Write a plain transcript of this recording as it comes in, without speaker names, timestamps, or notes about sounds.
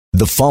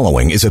The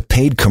following is a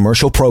paid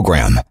commercial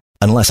program.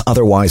 Unless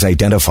otherwise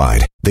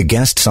identified, the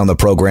guests on the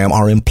program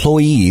are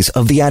employees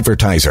of the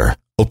advertiser.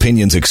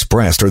 Opinions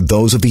expressed are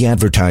those of the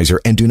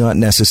advertiser and do not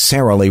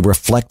necessarily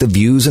reflect the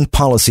views and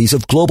policies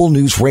of Global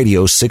News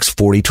Radio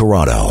 640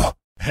 Toronto.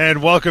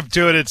 And welcome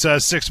to it. It's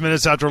 6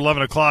 minutes after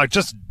 11 o'clock.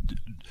 Just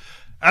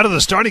out of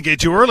the starting gate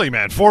too early,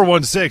 man.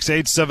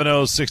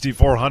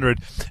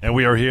 416-870-6400. And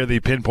we are here, the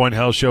PinPoint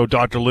Health Show.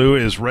 Dr. Lou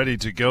is ready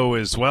to go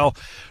as well.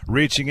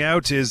 Reaching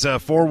out is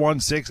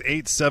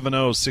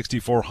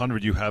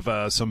 416-870-6400. You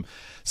have some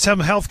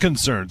health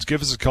concerns.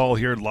 Give us a call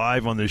here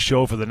live on this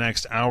show for the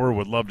next hour.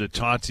 Would love to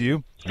talk to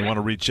you. You want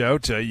to reach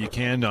out, you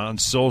can on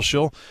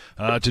social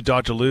to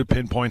Dr. Lou,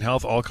 PinPoint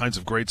Health, all kinds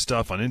of great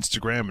stuff on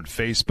Instagram and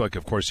Facebook.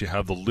 Of course, you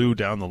have the Lou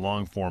Down the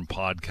Long Form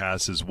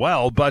podcast as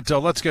well. But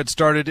let's get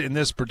started in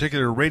this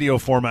particular radio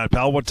format,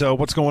 pal.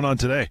 What's going on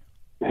today?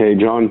 Hey,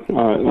 John.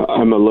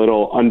 I'm a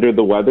little under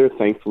the weather.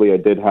 Thankfully, I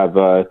did have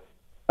a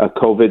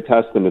COVID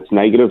test, and it's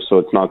negative, so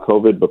it's not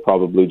COVID, but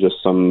probably just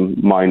some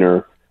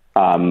minor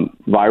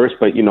virus.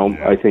 But,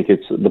 I think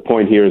the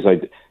point here is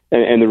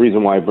and the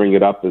reason why I bring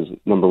it up is,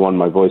 number one,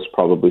 my voice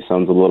probably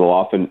sounds a little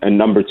off. And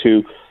number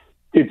two,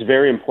 it's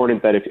very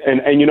important that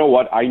and you know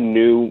what? I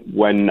knew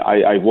when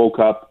I woke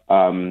up,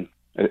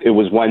 it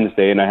was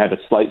Wednesday, and I had a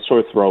slight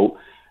sore throat.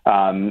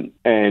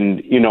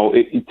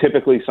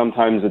 Typically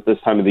sometimes at this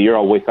time of the year,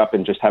 I'll wake up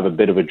and just have a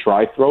bit of a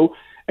dry throat.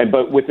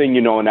 But within,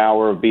 an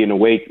hour of being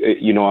awake,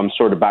 I'm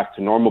sort of back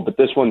to normal. But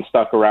this one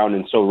stuck around.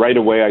 And so right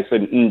away I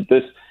said,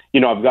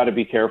 I've got to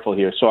be careful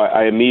here. So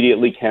I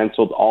immediately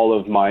canceled all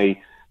of my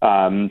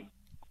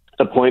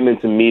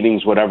appointments and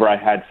meetings, whatever I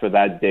had for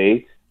that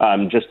day,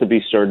 just to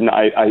be certain.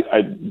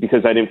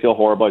 Because I didn't feel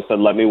horrible, I said,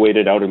 let me wait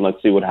it out and let's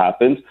see what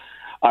happens.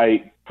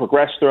 I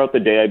progressed throughout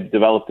the day. I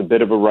developed a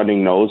bit of a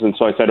running nose. And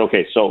so I said,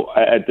 okay, so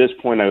at this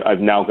point,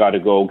 I've now got to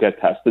go get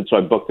tested. So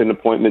I booked an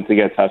appointment to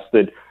get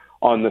tested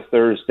on the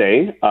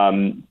Thursday.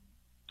 I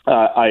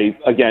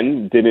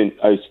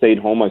stayed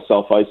home. I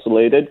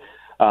self-isolated.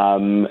 I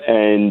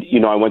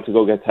went to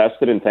go get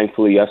tested, and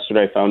thankfully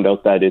yesterday I found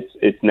out that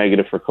it's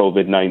negative for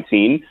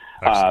COVID-19.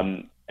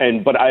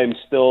 But I am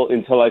still,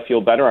 until I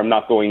feel better, I'm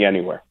not going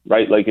anywhere,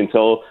 right? Like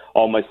until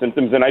all my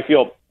symptoms, and I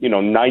feel,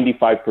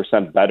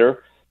 95%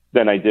 better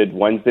than I did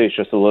Wednesday. It's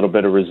just a little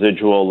bit of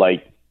residual,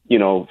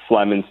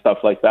 phlegm and stuff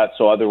like that.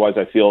 So otherwise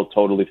I feel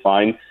totally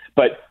fine.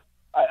 But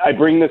I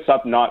bring this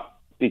up not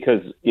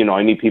because,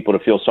 I need people to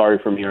feel sorry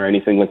for me or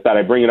anything like that.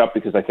 I bring it up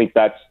because I think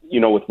that's,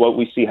 with what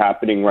we see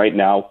happening right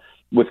now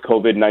with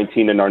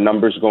COVID-19 and our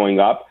numbers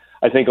going up,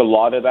 I think a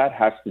lot of that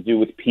has to do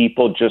with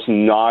people just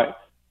not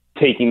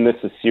taking this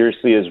as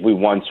seriously as we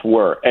once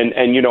were. And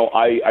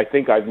I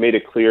think I've made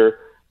it clear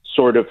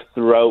sort of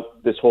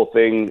throughout this whole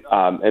thing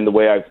and the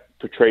way I've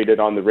portrayed it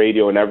on the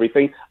radio and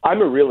everything.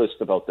 I'm a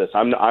realist about this.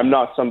 I'm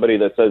not somebody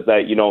that says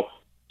that,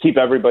 keep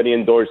everybody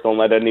indoors, don't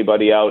let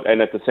anybody out.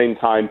 And at the same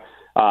time,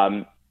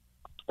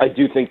 I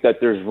do think that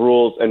there's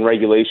rules and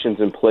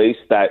regulations in place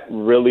that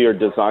really are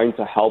designed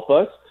to help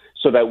us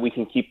so that we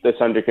can keep this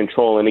under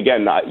control. And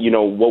again,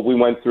 what we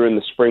went through in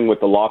the spring with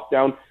the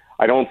lockdown,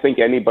 I don't think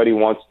anybody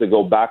wants to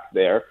go back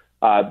there.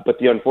 But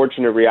the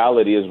unfortunate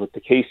reality is with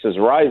the cases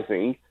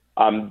rising,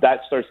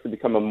 that starts to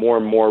become a more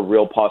and more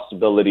real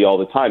possibility all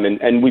the time.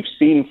 And we've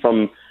seen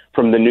from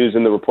the news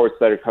and the reports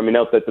that are coming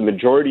out that the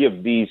majority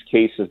of these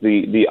cases,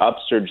 the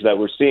upsurge that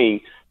we're seeing,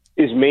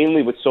 is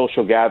mainly with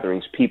social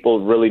gatherings,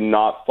 people really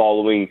not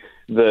following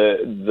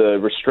the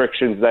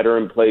restrictions that are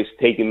in place,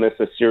 taking this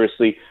as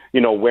seriously,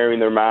 wearing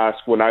their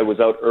mask. When I was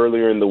out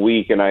earlier in the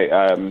week and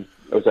I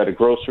was at a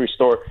grocery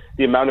store,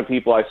 the amount of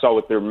people I saw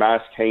with their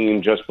mask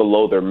hanging just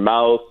below their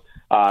mouth,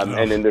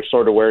 and then they're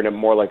sort of wearing it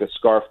more like a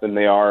scarf than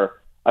they are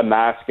a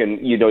mask. And,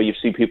 you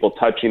see people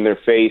touching their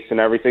face and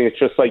everything. It's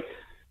just like,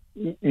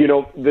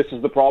 this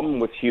is the problem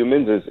with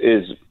humans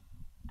is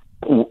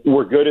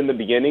we're good in the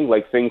beginning.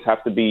 Like things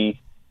have to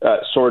be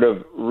sort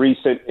of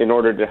recent in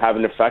order to have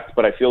an effect.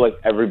 But I feel like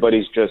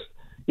everybody's just,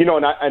 and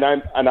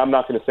I'm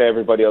not going to say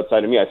everybody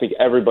outside of me. I think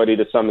everybody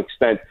to some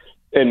extent,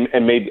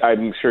 and maybe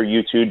I'm sure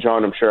you too,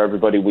 John. I'm sure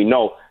everybody we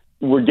know,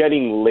 we're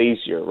getting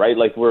lazier, right?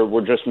 Like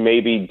we're just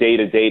maybe day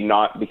to day,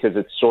 not because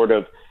it's sort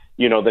of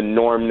the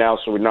norm now,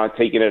 so we're not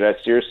taking it as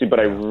seriously. But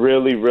I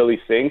really, really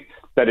think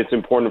that it's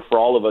important for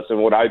all of us. And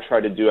what I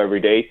try to do every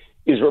day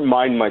is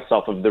remind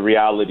myself of the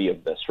reality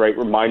of this, right?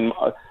 Remind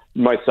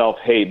myself,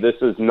 hey, this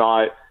is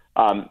not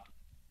a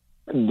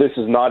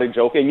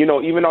joke. And,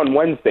 even on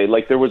Wednesday,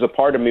 like there was a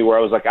part of me where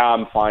I was like,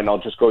 I'm fine. I'll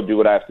just go do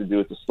what I have to do.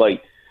 It's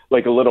like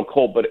a little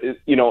cold, but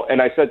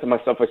and I said to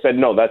myself,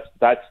 no,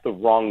 that's the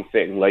wrong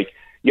thing. Like,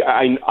 yeah,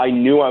 I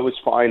knew I was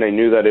fine. I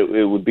knew that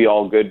it would be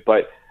all good.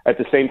 But at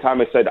the same time,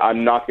 I said,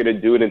 I'm not going to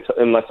do it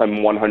unless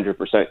I'm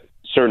 100%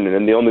 certain.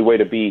 And the only way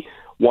to be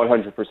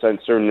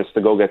 100% certain is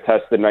to go get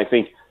tested. And I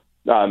think,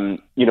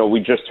 we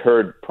just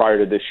heard prior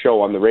to this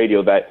show on the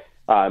radio that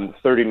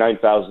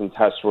 39,000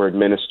 tests were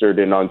administered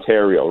in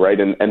Ontario, right?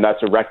 And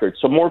that's a record.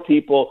 So more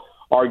people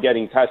are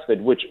getting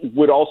tested, which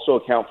would also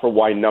account for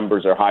why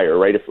numbers are higher,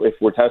 right? If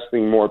we're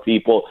testing more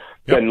people,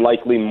 then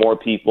likely more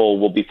people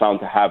will be found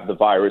to have the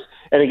virus.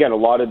 And again, a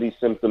lot of these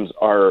symptoms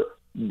are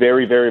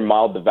very, very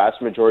mild. The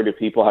vast majority of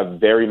people have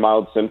very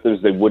mild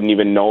symptoms. They wouldn't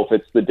even know if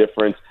it's the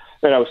difference.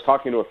 And I was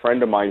talking to a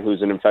friend of mine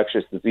who's an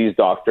infectious disease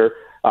doctor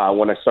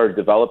when I started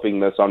developing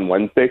this on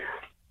Wednesday.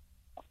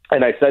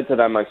 And I said to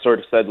them, I sort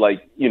of said,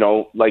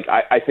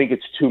 I think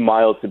it's too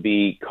mild to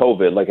be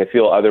COVID. Like, I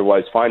feel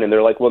otherwise fine. And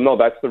they're like, well, no,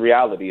 that's the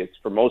reality. It's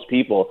for most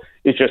people,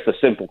 it's just a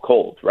simple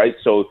cold, right?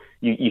 So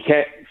you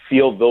can't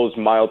feel those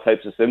mild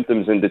types of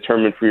symptoms and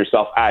determine for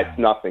yourself, it's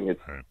nothing.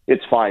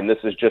 It's fine. This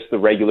is just the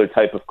regular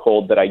type of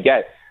cold that I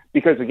get.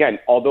 Because, again,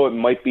 although it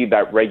might be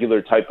that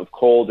regular type of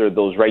cold or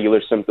those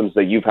regular symptoms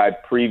that you've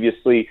had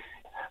previously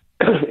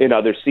in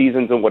other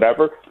seasons and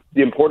whatever,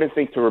 the important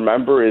thing to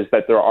remember is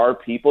that there are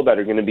people that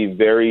are going to be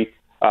very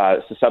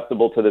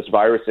susceptible to this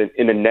virus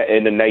in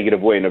a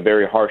negative way, in a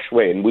very harsh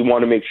way. And we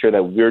want to make sure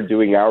that we're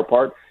doing our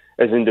part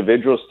as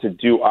individuals to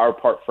do our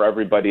part for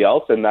everybody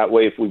else. And that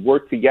way, if we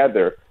work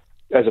together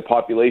as a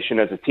population,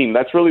 as a team,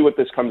 that's really what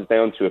this comes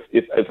down to.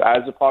 If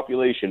as a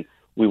population,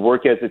 we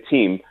work as a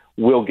team,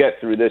 we'll get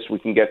through this. We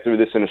can get through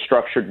this in a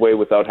structured way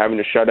without having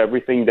to shut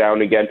everything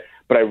down again.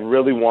 But I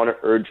really want to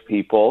urge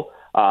people,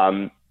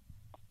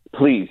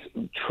 please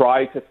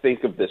try to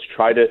think of this.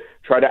 Try to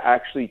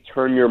actually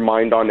turn your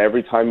mind on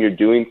every time you're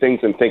doing things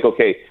and think,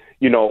 okay,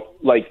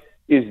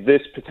 is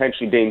this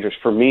potentially dangerous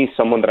for me,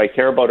 someone that I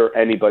care about, or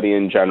anybody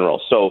in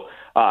general? So,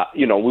 I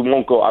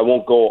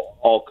won't go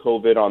all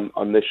COVID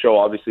on this show.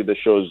 Obviously, this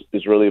show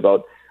is really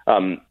about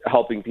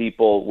helping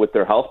people with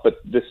their health, but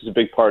this is a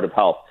big part of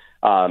health.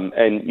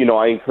 And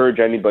I encourage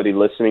anybody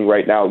listening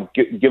right now,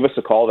 give us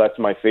a call. That's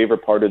my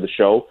favorite part of the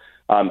show.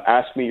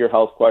 Ask me your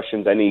health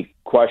questions, any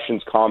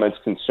questions, comments,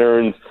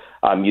 concerns.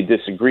 You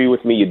disagree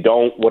with me, you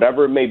don't,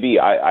 whatever it may be.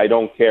 I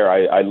don't care.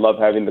 I love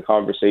having the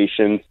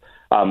conversations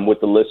with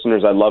the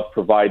listeners. I love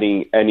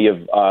providing any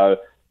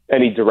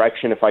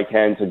direction, if I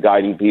can, to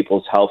guiding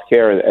people's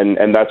healthcare.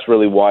 And that's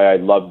really why I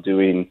love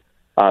doing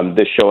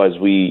this show as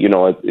we,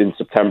 in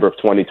September of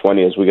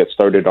 2020, as we get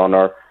started on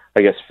our,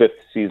 I guess, 5th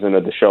season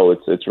of the show.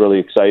 It's really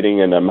exciting,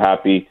 and I'm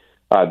happy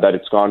that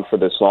it's gone for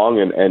this long,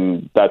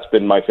 and that's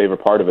been my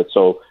favorite part of it.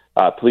 So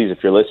please, if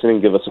you're listening,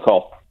 give us a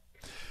call.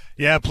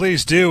 Yeah,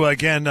 please do.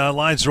 Again,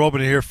 lines are open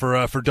here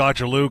for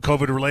Dr. Lou,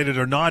 COVID-related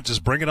or not.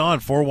 Just bring it on,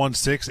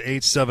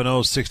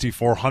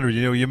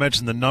 416-870-6400. You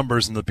mentioned the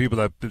numbers and the people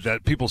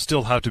that people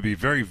still have to be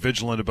very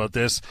vigilant about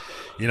this.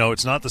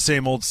 It's not the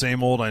same old.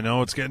 I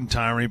know it's getting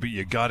tiring, but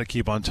you got to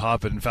keep on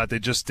top of it. In fact, they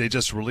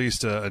just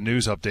released a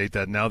news update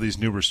that now these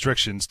new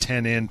restrictions,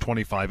 10 in,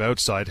 25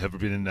 outside, have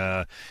been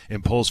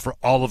imposed for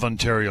all of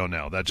Ontario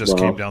now. That just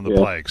came down the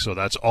pike. So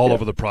that's all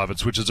over the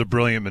province, which is a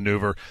brilliant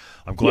maneuver.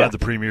 I'm glad the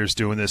Premier's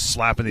doing this,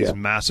 slapping these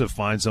massive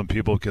fines on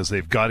people because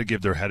they've got to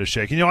give their head a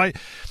shake.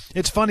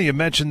 It's funny you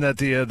mentioned that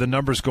the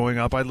numbers going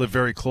up. I live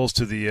very close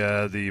to the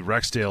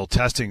Rexdale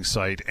testing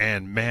site,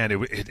 and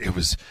man,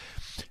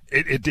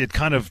 it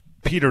kind of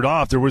petered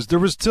off. There was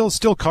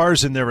still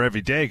cars in there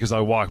every day because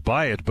I walk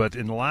by it, but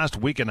in the last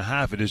week and a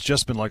half, it has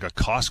just been like a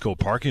Costco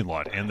parking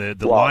lot, and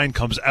the line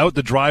comes out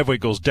the driveway,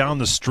 goes down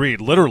the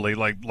street, literally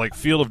like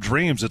Field of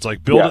Dreams. It's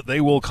like build it, they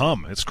will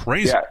come. It's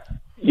crazy.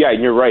 Yeah,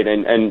 and you're right.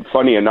 And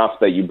funny enough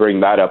that you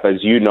bring that up.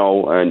 As you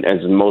know, and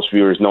as most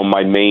viewers know,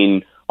 my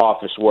main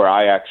office where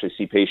I actually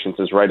see patients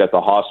is right at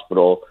the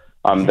hospital.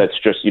 That's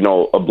just,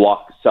 a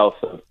block south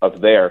of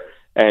there.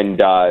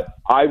 And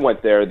I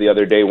went there the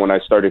other day when I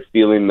started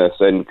feeling this,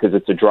 and because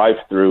it's a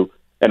drive-through,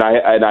 and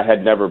I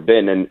had never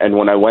been. And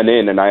when I went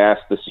in and I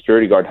asked the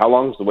security guard, how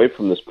long is the wait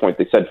from this point?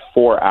 They said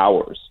 4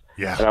 hours.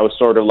 Yeah. And I was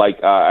sort of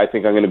like, I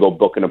think I'm going to go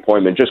book an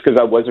appointment, just because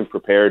I wasn't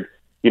prepared.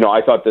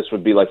 I thought this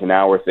would be like an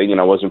hour thing,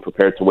 and I wasn't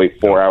prepared to wait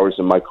 4 hours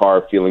in my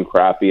car feeling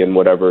crappy and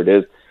whatever it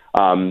is.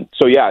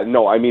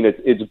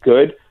 It's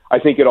good. I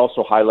think it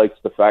also highlights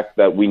the fact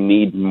that we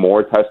need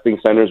more testing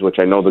centers, which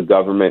I know the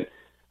government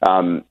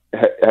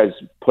has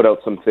put out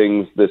some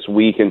things this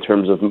week in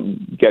terms of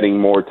getting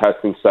more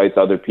testing sites,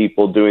 other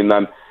people doing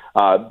them.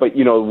 But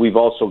we've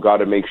also got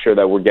to make sure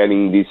that we're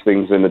getting these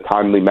things in a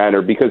timely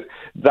manner, because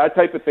that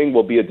type of thing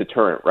will be a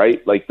deterrent,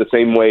 right? Like the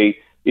same way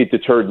it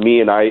deterred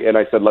me, and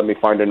I said, let me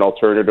find an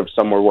alternative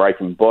somewhere where I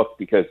can book,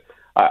 because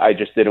I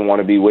just didn't want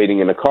to be waiting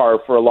in a car.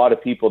 For a lot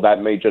of people,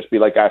 that may just be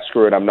like,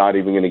 screw it, I'm not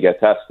even going to get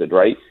tested,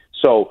 right?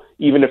 So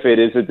even if it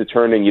is a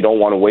deterrent and you don't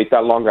want to wait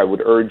that long, I would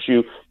urge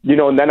you,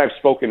 and then I've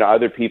spoken to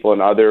other people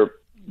in other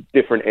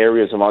different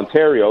areas of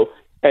Ontario,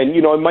 and,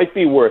 it might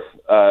be worth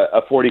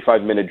a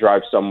 45-minute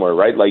drive somewhere,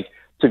 right? Like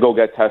to go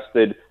get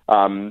tested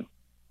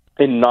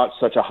in not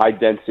such a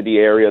high-density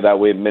area. That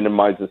way it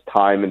minimizes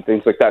time and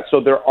things like that.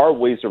 So there are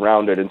ways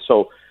around it. And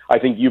so I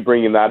think you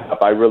bringing that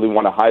up, I really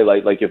want to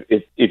highlight, like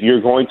if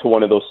you're going to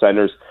one of those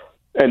centers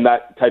and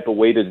that type of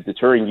weight is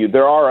deterring you,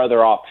 there are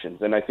other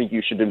options. And I think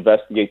you should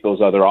investigate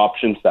those other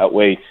options. That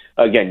way,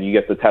 again, you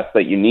get the test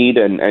that you need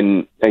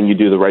and you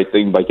do the right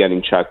thing by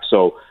getting checked.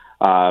 So,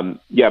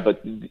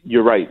 but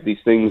you're right.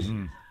 These things,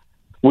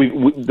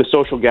 the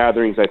social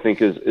gatherings, I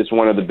think, is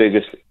one of the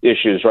biggest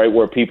issues, right?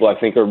 Where people, I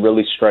think, are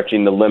really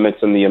stretching the limits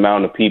and the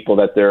amount of people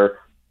that they're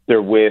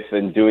with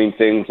and doing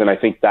things. And I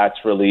think that's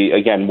really,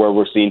 again, where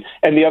we're seeing.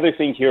 And the other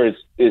thing here is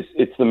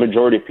it's the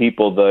majority of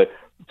people.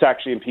 It's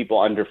actually in people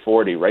under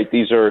 40, right?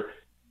 These are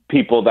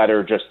people that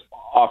are just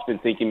often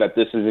thinking that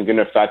this isn't going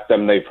to affect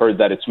them. They've heard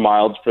that it's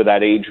mild for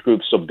that age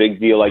group, so big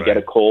deal. I get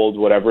a cold,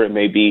 whatever it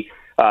may be.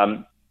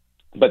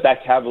 But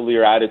that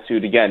cavalier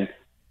attitude, again,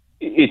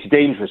 it's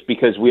dangerous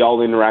because we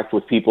all interact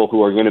with people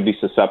who are going to be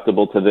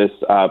susceptible to this,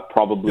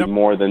 probably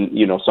more than,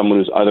 someone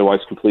who's otherwise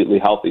completely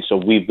healthy. So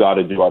we've got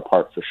to do our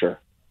part for sure.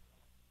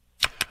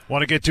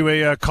 Want to get to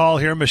a call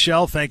here,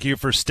 Michelle. Thank you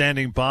for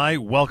standing by.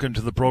 Welcome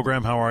to the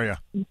program. How are you?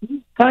 Mm-hmm.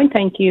 Fine,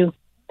 thank you.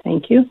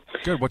 Thank you.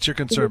 Good. What's your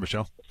concern,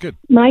 Michelle? Good.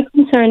 My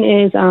concern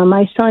is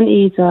my son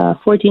is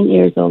 14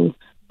 years old,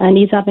 and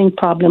he's having a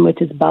problem with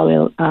his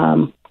bowel.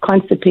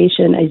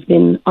 Constipation has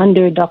been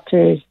under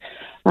doctor's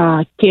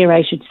care,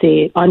 I should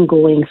say,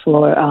 ongoing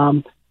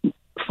for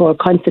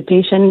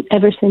constipation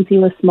ever since he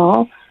was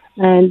small.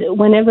 And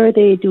whenever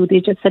they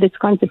just said it's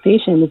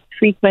constipation. It's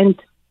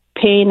frequent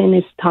pain in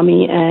his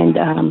tummy, and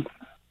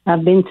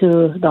I've been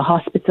to the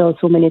hospital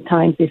so many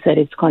times. They said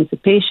it's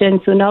constipation.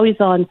 So now he's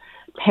on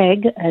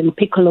PEG and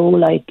Piccolo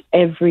like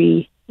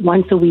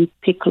once a week,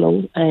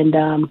 Piccolo, and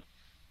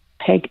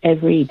PEG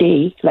every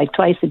day, like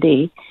twice a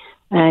day.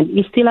 And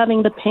he's still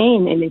having the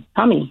pain in his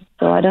tummy.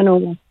 So I don't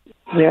know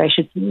where I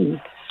should move.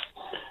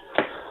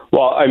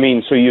 Well, I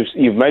mean, so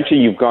you've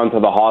mentioned you've gone to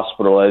the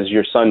hospital. Has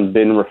your son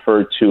been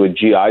referred to a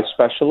GI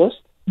specialist?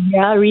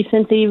 Yeah,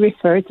 recently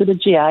referred to the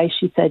GI.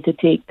 She said to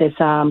take this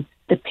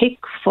the PIC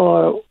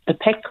for the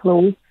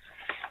Piccolo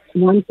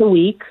once a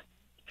week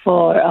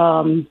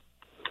and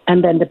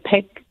then the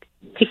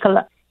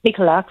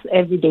Piccolax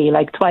every day,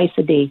 like twice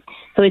a day.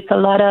 So it's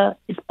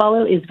his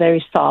bowel is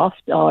very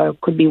soft or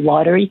could be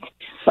watery,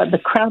 but the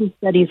cramps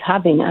that he's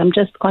having, I'm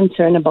just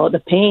concerned about the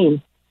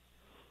pain.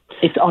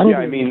 It's on. Yeah,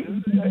 I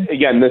mean,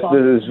 again, this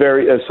is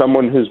very, as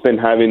someone who's been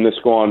having this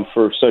go on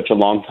for such a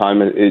long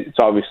time, it's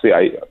obviously,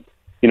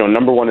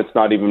 number one, it's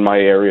not even my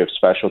area of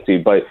specialty,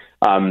 but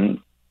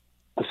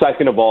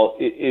second of all,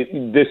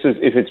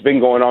 if it's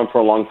been going on for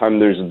a long time,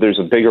 there's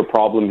a bigger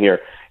problem here.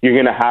 You're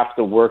going to have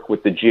to work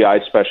with the GI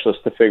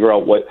specialist to figure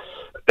out what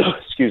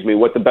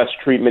the best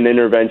treatment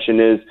intervention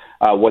is,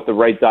 what the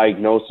right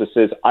diagnosis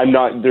is.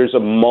 There's a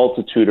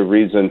multitude of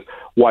reasons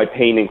why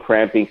pain and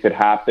cramping could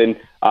happen.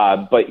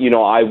 But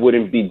I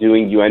wouldn't be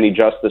doing you any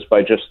justice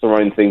by just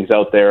throwing things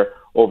out there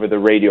over the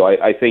radio.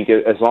 I think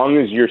as long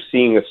as you're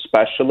seeing a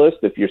specialist,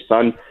 if your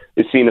son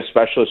is seeing a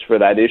specialist for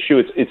that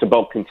issue, it's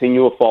about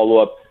continual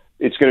follow-up.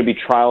 It's going to be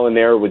trial and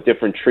error with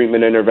different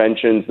treatment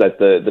interventions that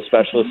the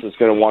specialist is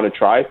going to want to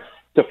try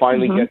to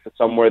finally get to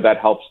somewhere that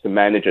helps to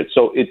manage it.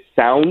 So it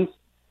sounds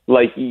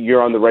like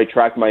you're on the right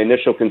track. My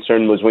initial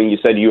concern was when you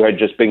said you had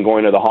just been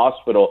going to the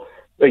hospital.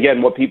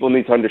 Again, what people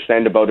need to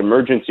understand about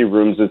emergency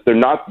rooms is they're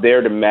not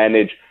there to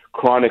manage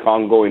chronic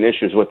ongoing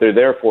issues. What they're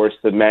there for is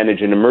to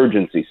manage an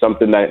emergency,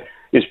 something that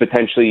is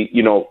potentially,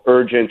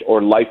 urgent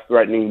or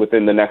life-threatening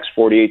within the next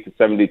 48 to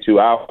 72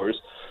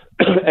 hours.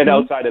 And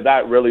outside of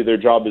that, really their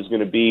job is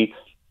going to be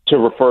to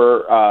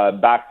refer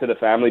back to the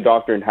family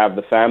doctor and have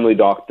the family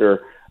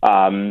doctor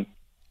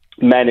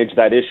manage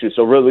that issue.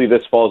 So really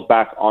this falls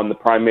back on the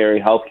primary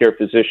healthcare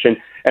physician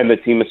and the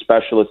team of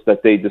specialists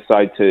that they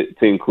decide to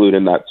include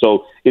in that.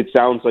 So it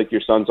sounds like your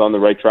son's on the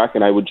right track,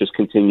 and I would just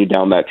continue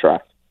down that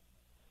track.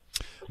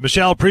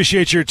 Michelle,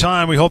 appreciate your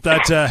time. We hope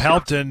that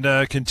helped and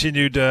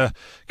continued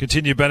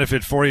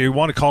benefit for you. You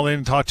want to call in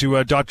and talk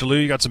to Dr. Lou?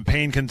 You got some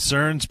pain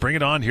concerns? Bring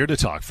it on here to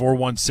talk.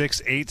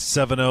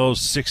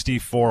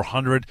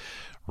 416-870-6400.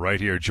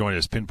 Right here. Join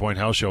us. PinPoint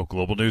Health Show,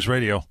 Global News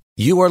Radio.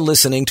 You are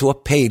listening to a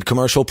paid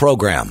commercial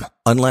program.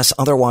 Unless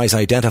otherwise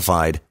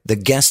identified, the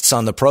guests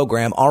on the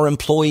program are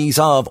employees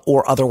of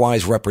or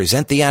otherwise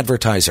represent the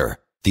advertiser.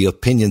 The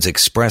opinions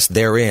expressed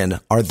therein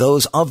are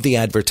those of the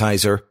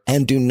advertiser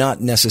and do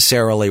not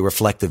necessarily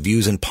reflect the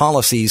views and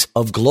policies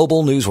of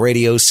Global News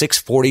Radio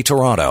 640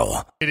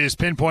 Toronto. It is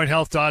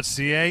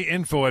pinpointhealth.ca,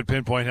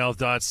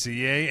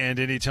 info@pinpointhealth.ca, and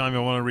anytime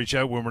you want to reach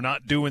out when we're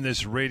not doing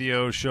this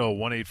radio show,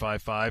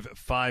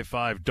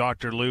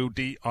 1-855-55-Dr. Lou,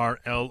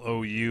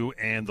 DRLOU,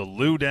 and the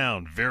Lou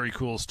Down. Very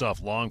cool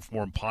stuff,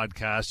 long-form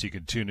podcast. You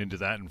can tune into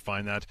that and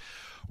find that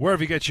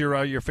wherever you get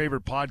your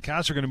favorite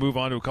podcasts. We're going to move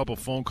on to a couple of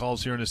phone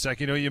calls here in a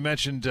second. You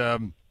mentioned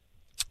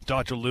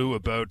Dr. Lou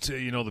about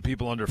the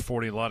people under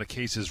 40, a lot of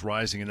cases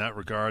rising in that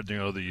regard. They're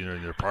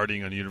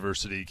partying on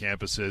university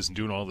campuses and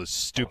doing all this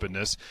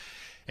stupidness.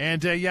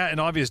 And, an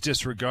obvious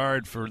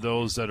disregard for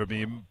those that are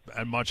being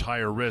at much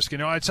higher risk.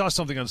 I saw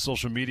something on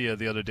social media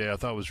the other day I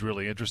thought was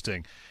really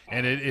interesting,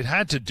 and it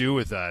had to do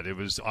with that. It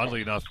was,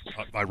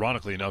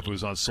 ironically enough, it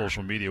was on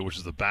social media, which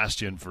is the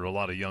bastion for a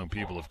lot of young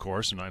people, of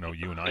course, and I know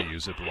you and I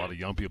use it, but a lot of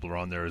young people are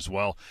on there as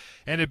well.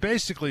 And it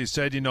basically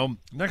said,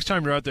 next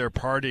time you're out there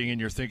partying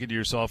and you're thinking to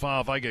yourself,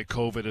 if I get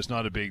COVID, it's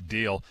not a big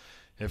deal.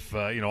 if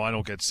I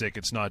don't get sick,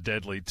 it's not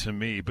deadly to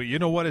me. But you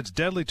know what? It's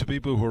deadly to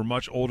people who are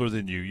much older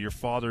than you, your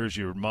fathers,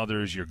 your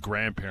mothers, your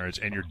grandparents,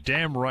 and you're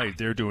damn right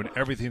they're doing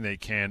everything they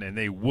can, and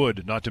they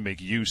would not to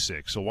make you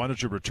sick. So why don't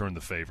you return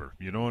the favor?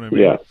 You know what I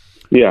mean?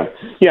 Yeah.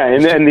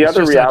 And the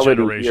other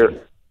reality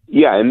here,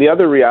 and the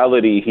other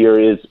reality here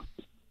is,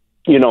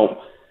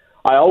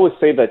 I always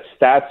say that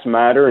stats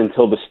matter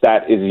until the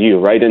stat is you,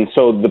 right? And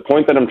so the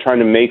point that I'm trying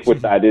to make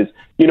with that is,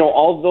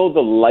 although the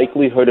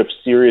likelihood of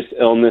serious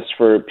illness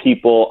for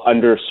people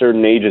under a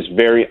certain age is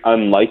very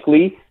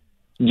unlikely,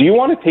 do you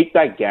want to take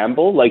that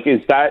gamble? Like,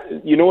 is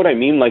that, you know what I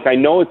mean? Like, I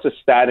know it's a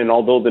stat, and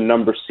although the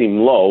numbers seem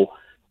low,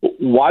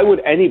 why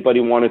would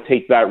anybody want to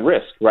take that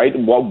risk, right?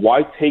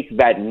 Why take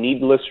that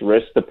needless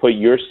risk to put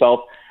yourself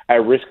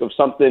at risk of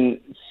something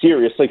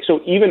serious? Like,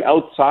 so even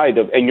outside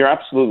of, and you're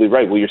absolutely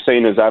right, what you're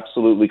saying is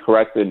absolutely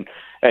correct, and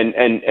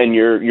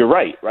you're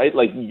right?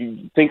 Like,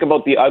 you think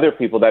about the other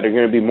people that are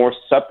going to be more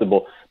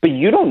susceptible, but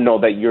you don't know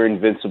that you're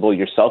invincible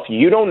yourself.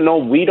 We don't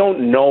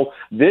know.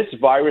 This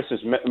virus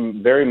is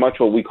very much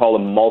what we call a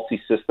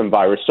multi-system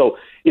virus. So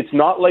it's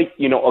not like,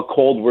 a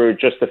cold where it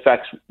just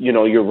affects,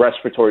 your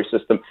respiratory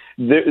system.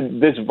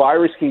 This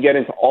virus can get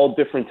into all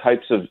different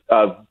types of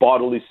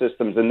bodily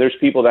systems, and there's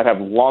people that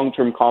have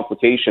long-term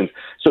complications.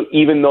 So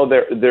even though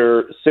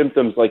their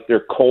symptoms, like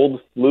their cold,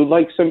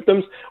 flu-like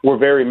symptoms, were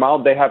very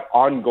mild, they have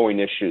ongoing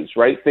issues,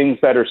 right? Things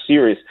that are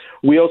serious.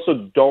 We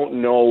also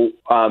don't know,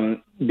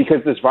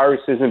 because this virus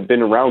hasn't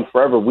been around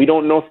forever, we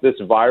don't know if this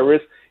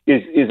virus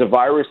is a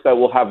virus that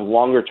will have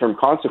longer-term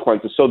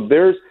consequences. So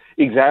there's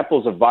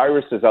examples of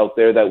viruses out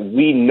there that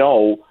we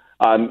know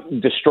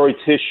destroy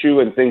tissue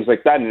and things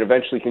like that, and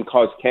eventually can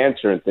cause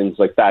cancer and things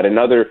like that, and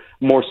other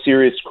more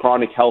serious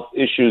chronic health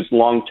issues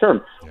long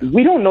term. Yeah.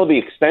 We don't know the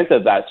extent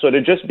of that. So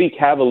to just be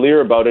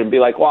cavalier about it and be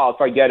like, well, if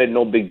I get it,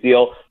 no big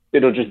deal,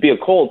 it'll just be a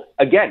cold.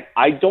 Again,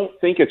 I don't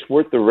think it's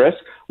worth the risk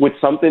with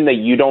something that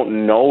you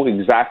don't know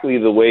exactly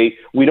the way.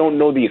 We don't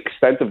know the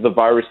extent of the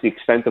virus, the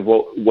extent of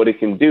what it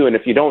can do. And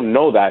if you don't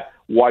know that,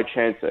 why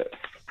chance it?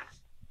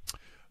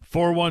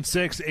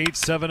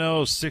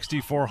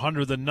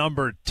 416-870-6400, the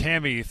number.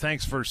 Tammy,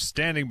 thanks for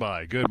standing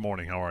by. Good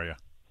morning. How are you?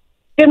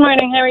 Good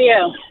morning. How are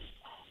you?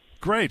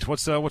 Great.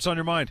 What's on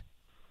your mind?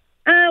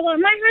 Well,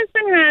 my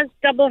husband has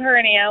double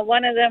hernia.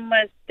 One of them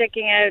was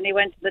sticking out, and he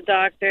went to the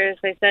doctors.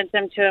 They sent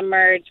him to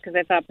Emerge because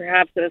they thought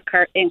perhaps it was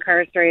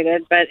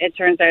incarcerated, but it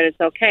turns out it's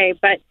okay.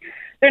 But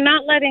they're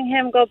not letting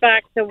him go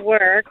back to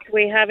work.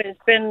 It's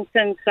been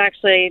since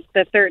actually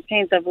the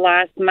 13th of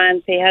last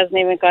month. He hasn't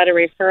even got a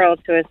referral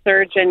to a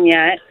surgeon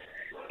yet.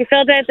 He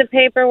filled out the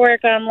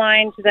paperwork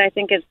online to, I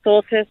think it's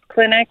Solstice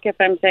Clinic, if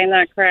I'm saying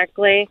that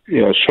correctly.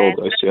 Yeah,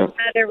 Scholes, yeah.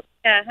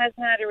 Hasn't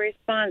had a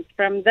response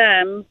from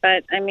them,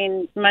 but,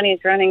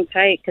 money's running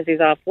tight because he's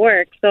off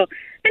work. So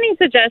any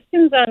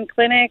suggestions on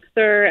clinics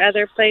or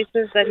other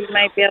places that he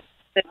might be able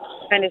to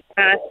kind of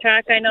fast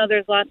track? I know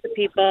there's lots of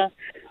people.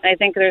 I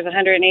think there's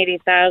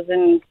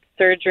 180,000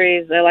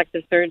 surgeries,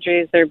 elective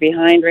surgeries, they're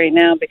behind right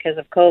now because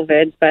of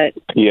COVID, but...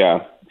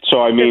 Yeah.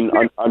 So,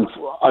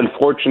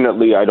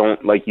 unfortunately, I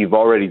don't, you've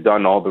already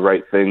done all the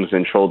right things,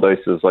 and Scholes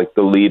is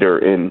the leader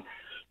in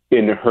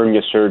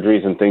hernia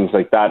surgeries and things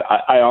like that.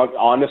 I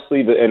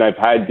honestly, and I've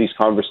had these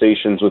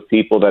conversations with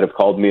people that have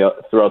called me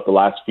throughout the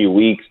last few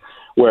weeks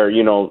where,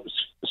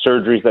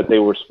 surgeries that they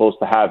were supposed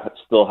to have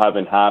still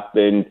haven't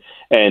happened,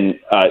 and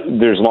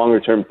there's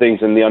longer-term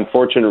things. And the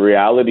unfortunate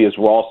reality is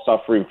we're all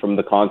suffering from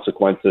the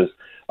consequences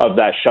of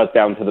that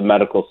shutdown to the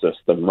medical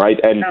system, right?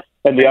 And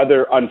the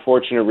other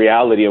unfortunate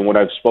reality, and what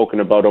I've spoken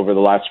about over the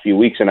last few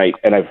weeks, and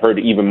I've heard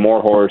even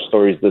more horror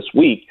stories this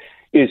week,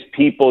 is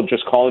people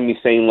just calling me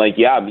saying I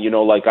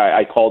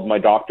called my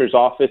doctor's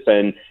office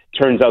and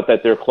turns out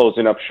that they're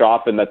closing up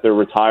shop and that they're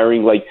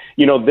retiring.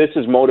 This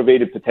has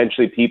motivated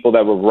potentially people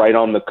that were right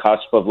on the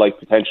cusp of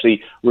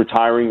potentially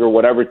retiring or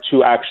whatever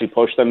to actually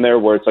push them there,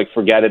 where it's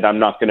forget it, I'm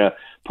not going to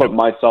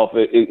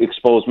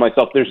expose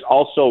myself. There's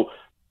also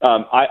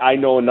I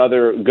know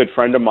another good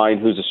friend of mine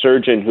who's a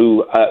surgeon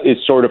who is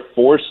sort of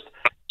forced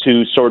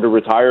to sort of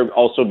retire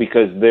also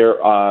because they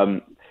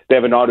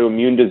have an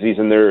autoimmune disease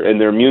and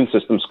their immune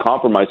system's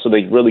compromised, so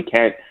they really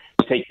can't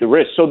take the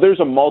risk. So there's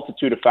a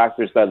multitude of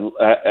factors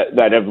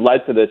that have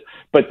led to this,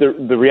 but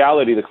the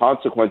reality, the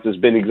consequence has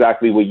been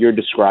exactly what you're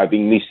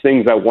describing. These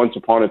things that once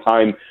upon a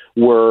time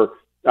were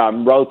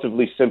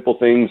relatively simple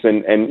things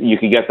and you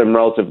could get them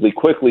relatively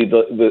quickly,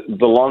 the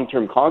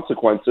long-term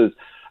consequences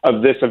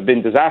of this have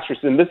been disastrous.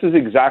 And this is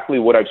exactly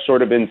what I've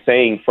sort of been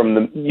saying from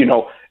the,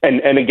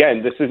 and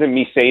again, this isn't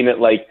me saying it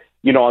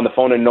on the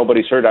phone and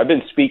nobody's heard. I've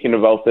been speaking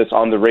about this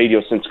on the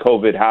radio since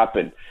COVID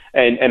happened.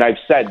 And I've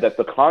said that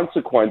the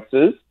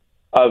consequences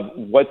of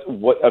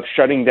of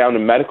shutting down a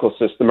medical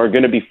system are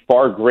going to be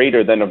far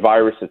greater than a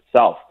virus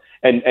itself.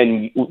 And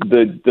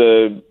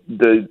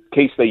the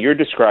case that you're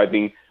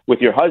describing with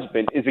your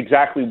husband is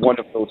exactly one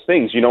of those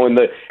things, and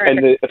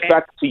the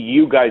effect to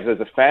you guys as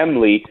a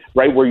family,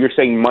 right, where you're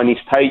saying money's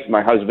tight,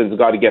 my husband's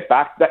got to get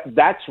back,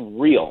 that's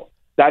real.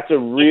 That's a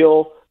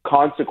real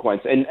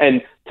consequence.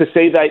 And to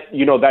say that,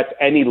 that's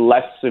any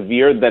less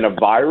severe than a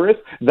virus,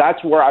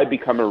 that's where I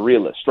become a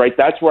realist, right?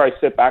 That's where I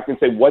sit back and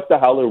say, what the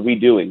hell are we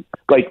doing?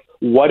 Like,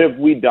 what have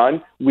we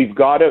done? We've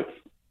got to,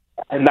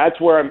 and that's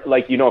where I'm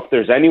like, if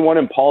there's anyone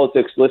in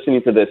politics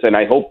listening to this, and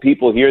I hope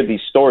people hear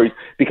these stories,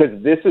 because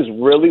this is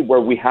really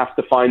where we have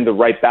to find the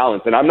right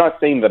balance. And I'm not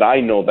saying that I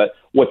know that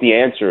what the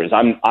answer is.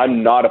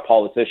 I'm not a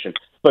politician,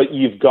 but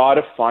you've got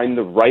to find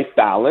the right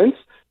balance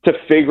to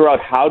figure out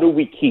how do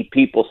we keep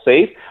people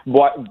safe,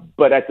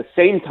 but at the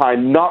same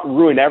time, not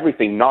ruin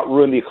everything, not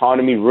ruin the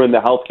economy, ruin the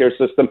healthcare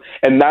system.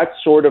 And that's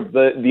sort of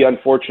the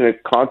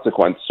unfortunate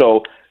consequence.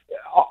 So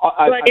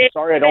I'm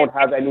sorry I don't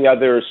have any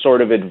other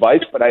sort of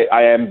advice, but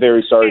I am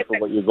very sorry for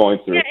what you're going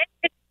through.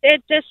 Yeah,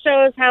 it just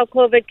shows how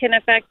COVID can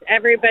affect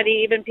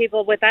everybody, even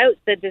people without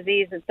the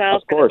disease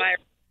itself. Of course.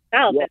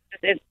 Yeah.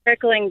 It's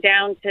trickling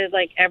down to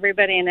like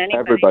everybody and anybody.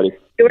 Everybody.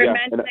 You were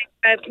mentioning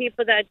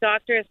people that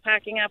doctors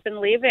packing up and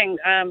leaving.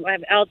 I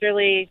have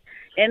elderly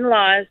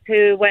in-laws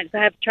who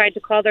have tried to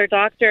call their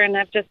doctor and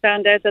have just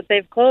found out that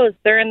they've closed.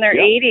 They're in their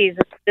 80s,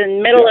 in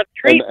the middle of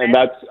treatment. And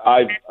that's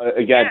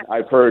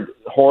I've heard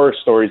horror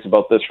stories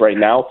about this right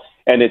now,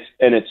 and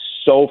it's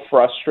so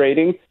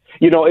frustrating.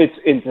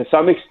 It's to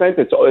some extent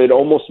it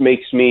almost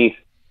makes me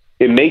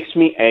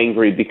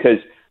angry because.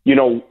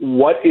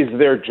 What is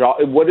their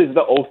job? What is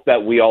the oath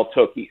that we all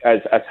took as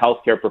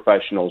healthcare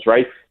professionals,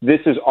 right? This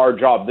is our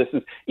job. This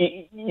is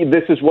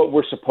what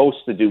we're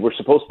supposed to do. We're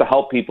supposed to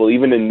help people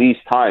even in these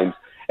times.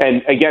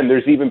 And again,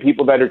 there's even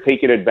people that are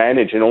taking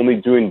advantage and only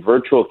doing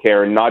virtual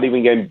care and not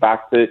even getting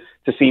back to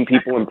seeing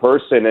people in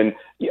person. And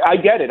I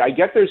get it. I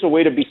get there's a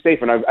way to be safe.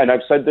 And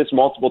I've said this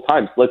multiple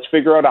times. Let's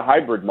figure out a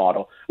hybrid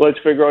model. Let's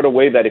figure out a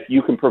way that if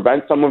you can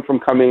prevent someone from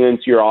coming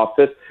into your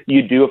office,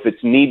 you do if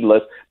it's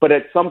needless. But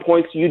at some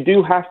points, you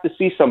do have to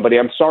see somebody.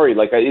 I'm sorry.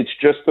 It's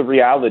just the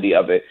reality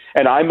of it.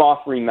 And I'm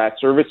offering that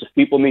service. If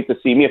people need to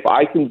see me, if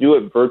I can do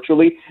it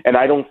virtually and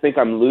I don't think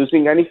I'm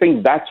losing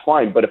anything, that's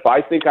fine. But if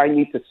I think I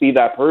need to see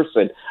that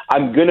person,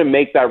 I'm going to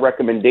make that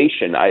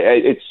recommendation.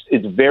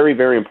 It's very,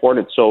 very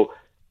important. So,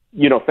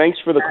 thanks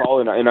for the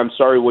call, and I'm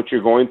sorry what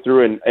you're going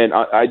through, and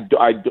I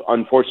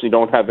unfortunately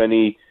don't have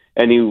any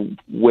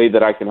way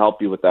that I can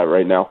help you with that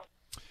right now.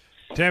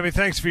 Tammy,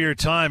 thanks for your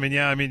time. And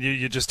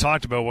you just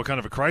talked about what kind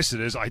of a crisis it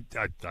is. I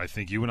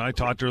think you and I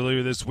talked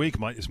earlier this week.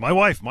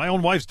 My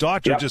own wife's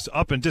doctor just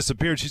up and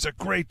disappeared. She's a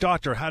great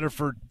doctor, had her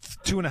for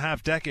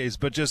 2.5 decades,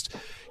 but just,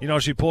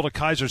 she pulled a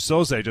Kaiser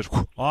Soze just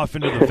off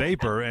into the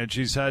vapor, and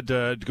she's had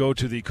to go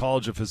to the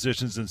College of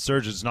Physicians and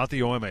Surgeons, not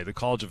the OMA, the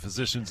College of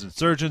Physicians and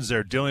Surgeons.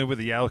 They're dealing with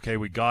okay,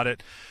 we got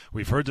it.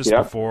 We've heard this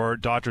before.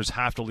 Doctors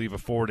have to leave a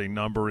forwarding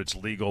number. It's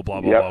legal,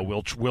 blah, blah,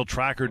 blah. We'll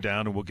track her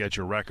down and we'll get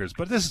your records.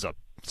 But this is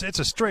it's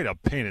a straight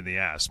up pain in the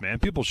ass, man.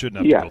 People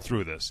shouldn't have to go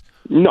through this.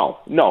 No,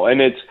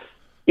 and it's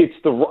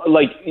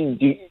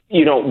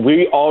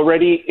we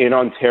already in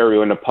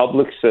Ontario in the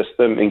public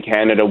system in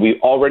Canada, we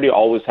already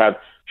always have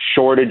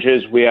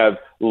shortages. We have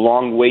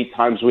long wait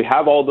times. We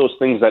have all those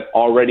things that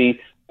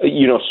already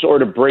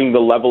sort of bring the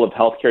level of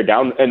healthcare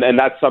down, and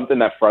that's something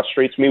that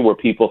frustrates me. Where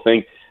people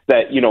think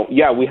that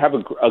we have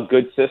a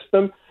good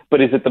system,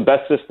 but is it the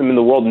best system in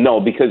the world? No,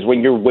 because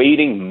when you're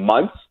waiting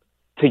months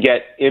to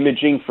get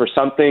imaging for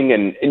something,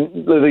 and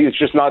it's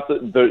just not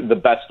the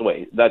best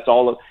way. That's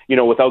all,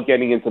 without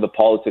getting into the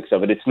politics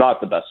of it, it's not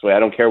the best way. I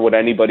don't care what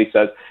anybody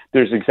says.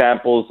 There's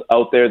examples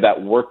out there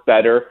that work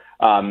better,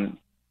 and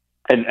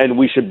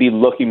we should be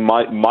looking,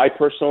 my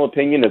personal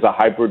opinion is a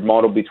hybrid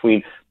model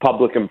between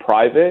public and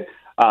private,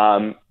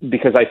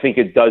 because I think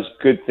it does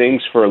good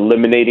things for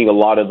eliminating a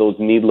lot of those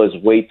needless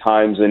wait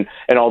times and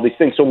all these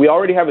things. So we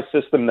already have a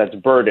system that's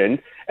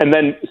burdened, and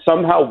then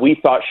somehow we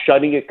thought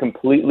shutting it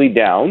completely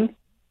down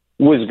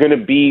was going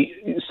to be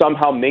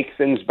somehow make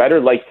things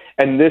better.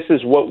 And this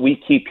is what we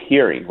keep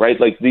hearing, right?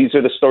 These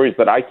are the stories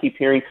that I keep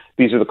hearing.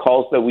 These are the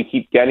calls that we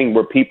keep getting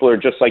where people are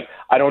just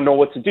I don't know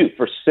what to do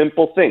for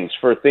simple things,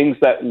 for things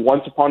that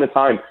once upon a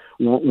time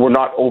were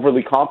not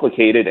overly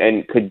complicated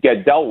and could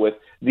get dealt with.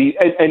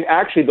 And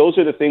actually, those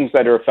are the things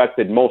that are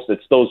affected most.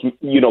 It's those,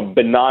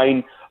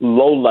 benign,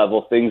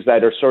 low-level things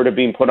that are sort of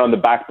being put on the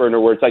back burner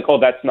where it's oh,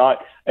 that's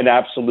not an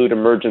absolute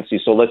emergency,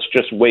 so let's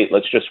just wait.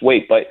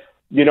 But,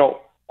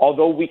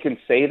 although we can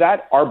say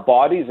that, our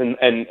bodies and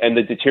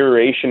the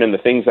deterioration and the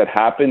things that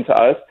happen to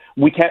us,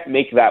 we can't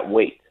make that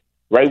wait,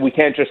 right? We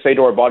can't just say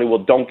to our body, well,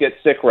 don't get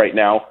sick right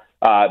now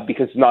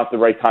because it's not the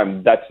right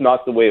time. That's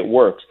not the way it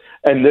works.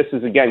 And this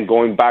is, again,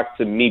 going back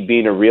to me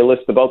being a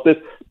realist about this.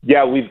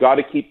 Yeah, we've got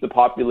to keep the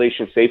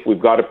population safe. We've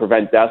got to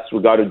prevent deaths.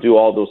 We've got to do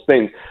all those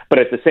things. But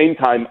at the same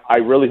time, I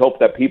really hope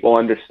that people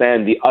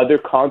understand the other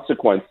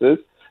consequences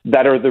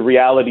that are the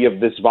reality of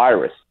this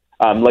virus.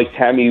 Like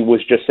Tammy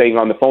was just saying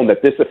on the phone,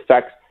 that this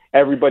affects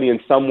everybody in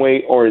some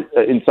way or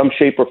in some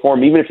shape or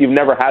form, even if you've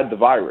never had the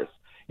virus.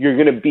 You're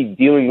going to be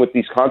dealing with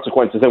these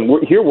consequences. And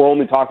we're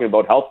only talking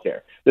about healthcare.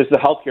 This is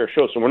a healthcare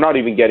show, so we're not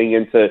even getting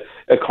into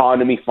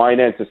economy,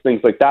 finances, things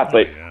like that.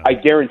 But I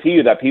guarantee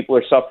you that people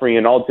are suffering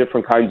in all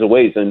different kinds of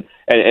ways, and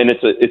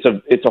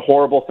it's a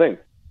horrible thing.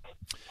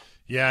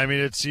 Yeah, I mean,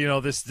 it's,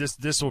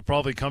 this will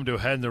probably come to a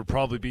head, and there'll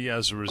probably be,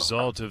 as a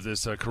result of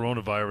this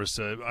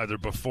coronavirus, either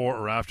before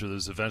or after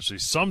there's eventually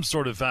some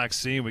sort of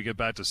vaccine, we get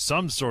back to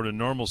some sort of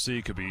normalcy.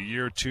 It could be a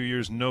year, 2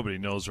 years, nobody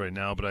knows right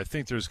now, but I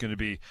think there's going to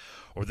be,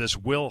 or this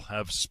will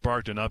have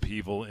sparked an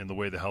upheaval in the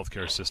way the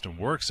healthcare system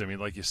works. I mean,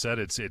 like you said,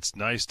 it's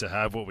nice to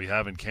have what we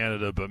have in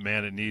Canada, but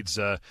man, it needs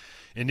a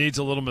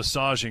little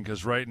massaging,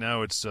 because right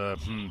now it's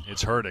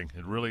hurting.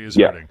 It really is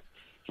hurting.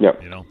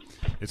 Yep.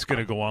 It's going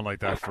to go on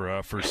like that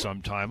for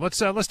some time. Let's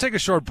take a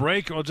short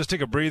break. I'll just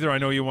take a breather. I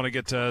know you want to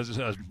get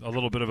a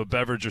little bit of a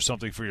beverage or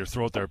something for your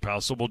throat there,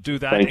 pal. So we'll do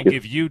that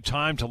give you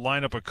time to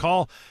line up a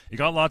call. You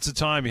got lots of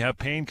time. You have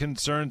pain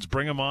concerns,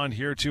 bring them on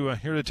here to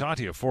talk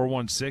to you.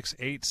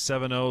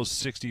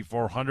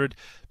 416-870-6400.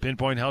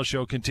 Pinpoint Health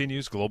Show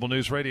continues. Global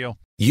News Radio.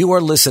 You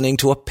are listening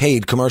to a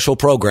paid commercial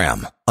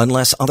program.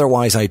 Unless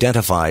otherwise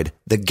identified,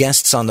 the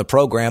guests on the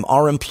program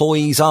are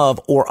employees of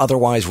or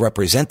otherwise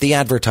represent the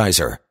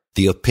advertiser.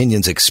 The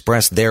opinions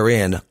expressed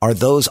therein are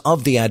those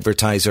of the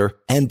advertiser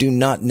and do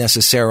not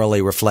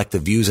necessarily reflect the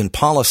views and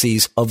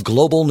policies of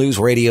Global News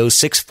Radio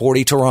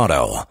 640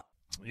 Toronto.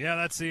 Yeah,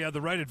 that's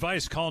the right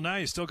advice. Call now.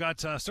 You still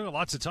got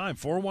lots of time.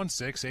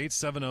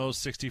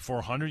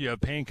 416-870-6400. You have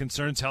pain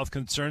concerns, health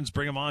concerns.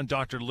 Bring them on.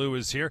 Dr. Lou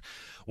is here.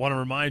 Want to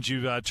remind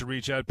you to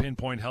reach out,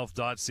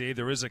 pinpointhealth.ca.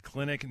 There is a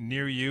clinic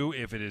near you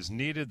if it is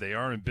needed. They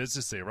are in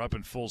business. They are up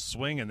in full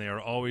swing, and they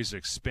are always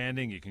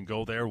expanding. You can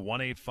go there,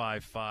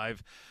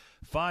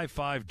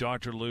 1-855-55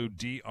 Dr. Lou,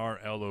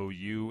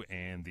 DRLOU,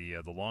 and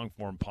the long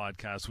form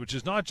podcast, which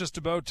is not just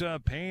about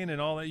pain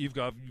and all that. You've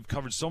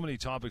covered so many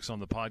topics on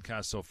the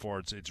podcast so far.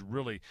 It's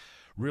really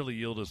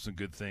yielded some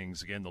good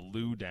things. Again, the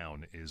Lou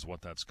Down is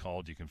what that's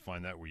called. You can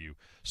find that where you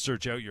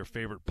search out your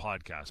favorite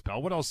podcast, pal.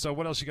 What else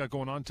you got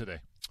going on today?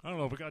 I don't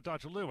know if we got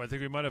Dr. Lou. I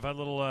think we might have had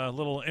a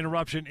little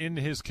interruption in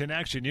his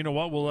connection. You know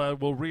what?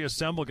 We'll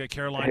reassemble. Get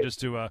Caroline just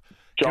to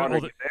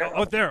John,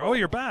 there. Oh,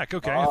 you're back.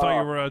 Okay, I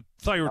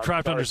thought you were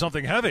trapped under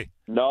something heavy.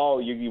 No,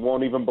 you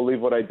won't even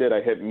believe what I did.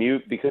 I hit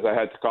mute because I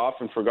had to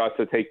cough and forgot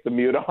to take the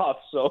mute off.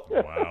 So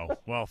wow.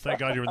 Well, thank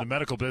God you're in the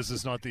medical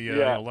business, not the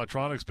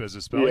electronics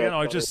business. But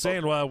I was just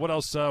saying, what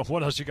else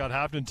you got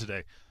happening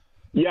today?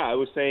 Yeah, I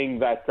was saying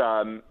that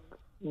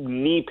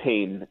knee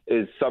pain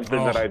is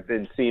something that I've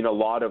been seeing a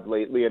lot of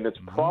lately, and it's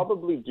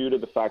probably due to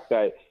the fact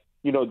that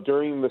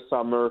during the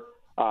summer,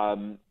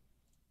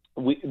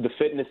 the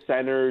fitness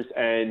centers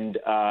and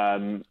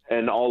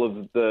all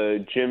of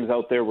the gyms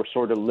out there were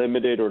sort of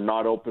limited or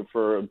not open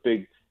for a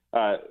big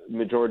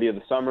majority of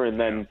the summer, and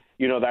then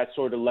that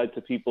sort of led to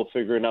people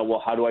figuring out,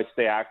 well, how do I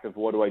stay active?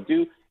 What do I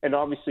do? And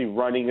obviously,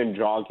 running and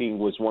jogging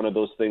was one of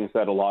those things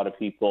that a lot of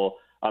people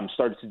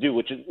started to do,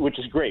 which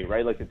is great,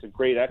 right? Like, it's a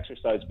great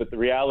exercise, but the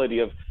reality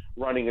of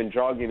running and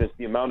jogging is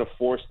the amount of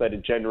force that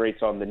it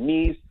generates on the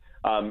knees,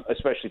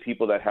 especially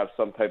people that have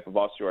some type of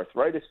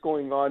osteoarthritis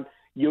going on.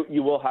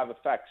 You will have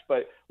effects.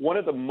 But one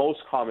of the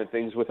most common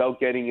things, without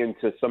getting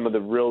into some of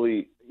the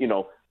really,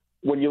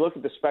 when you look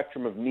at the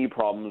spectrum of knee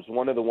problems,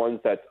 one of the ones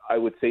that I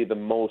would say the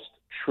most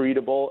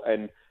treatable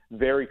and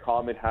very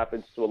common,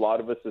 happens to a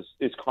lot of us,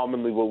 is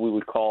commonly what we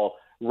would call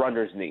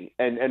runner's knee.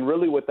 And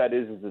really what that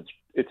is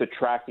it's a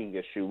tracking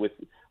issue with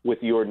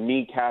your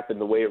kneecap and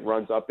the way it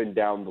runs up and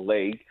down the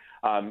leg.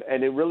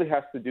 And it really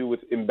has to do with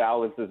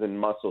imbalances in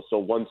muscles. So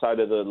one side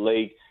of the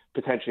leg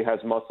potentially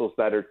has muscles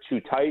that are too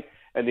tight,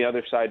 and the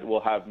other side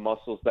will have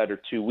muscles that are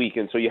too weak.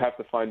 And so you have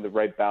to find the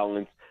right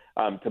balance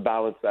to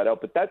balance that out.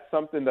 But that's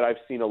something that I've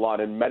seen a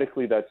lot, and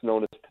medically that's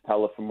known as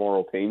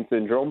patellofemoral pain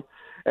syndrome.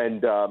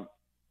 And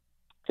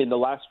in the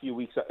last few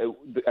weeks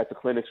at the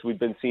clinics, we've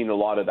been seeing a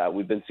lot of that.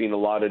 We've been seeing a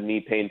lot of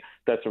knee pain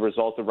that's a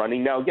result of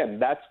running. Now, again,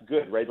 that's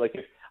good, right? Like,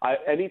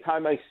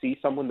 anytime I see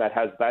someone that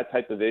has that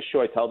type of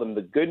issue, I tell them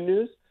the good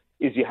news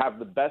is you have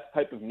the best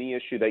type of knee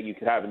issue that you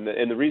could have. And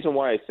the reason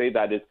why I say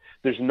that is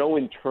there's no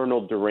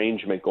internal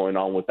derangement going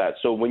on with that.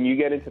 So when you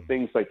get into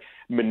things like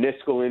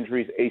meniscal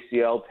injuries,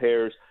 ACL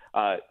tears,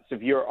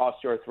 severe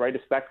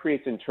osteoarthritis, that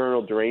creates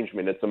internal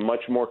derangement. It's a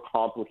much more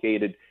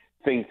complicated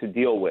thing to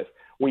deal with.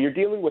 When you're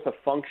dealing with a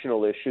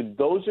functional issue,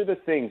 those are the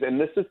things,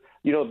 and this is,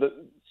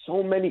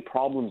 so many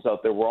problems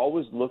out there. We're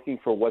always looking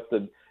for what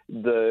the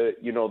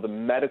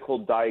medical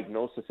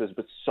diagnosis is,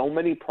 but so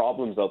many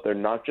problems out there,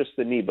 not just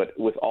the knee, but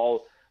with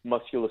all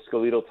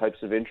musculoskeletal types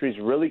of injuries,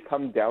 really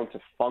come down to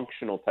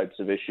functional types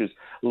of issues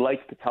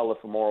like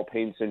patellofemoral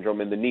pain syndrome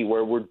in the knee,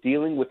 where we're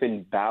dealing with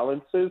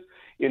imbalances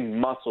in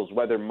muscles,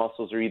 whether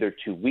muscles are either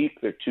too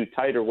weak, they're too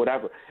tight, or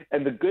whatever.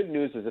 And the good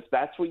news is if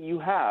that's what you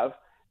have,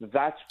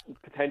 that's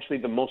potentially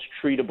the most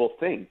treatable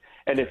thing.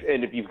 And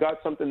if you've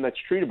got something that's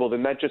treatable,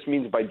 then that just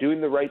means by doing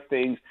the right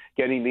things,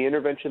 getting the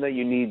intervention that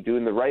you need,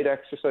 doing the right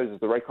exercises,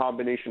 the right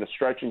combination of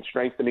stretching,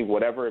 strengthening,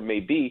 whatever it may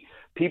be,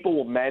 people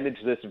will manage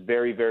this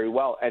very, very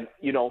well. And,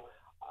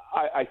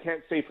 I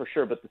can't say for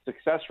sure, but the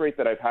success rate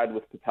that I've had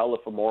with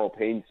patellofemoral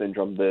pain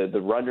syndrome, the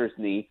runner's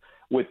knee,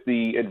 with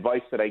the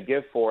advice that I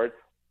give for it,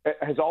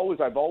 I've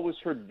always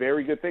heard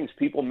very good things.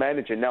 People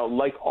manage it. Now,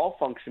 like all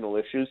functional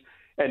issues,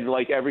 And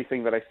like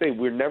everything that I say,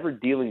 we're never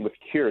dealing with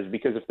cures,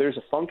 because if there's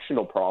a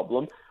functional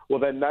problem, well,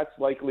 then that's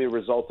likely a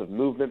result of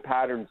movement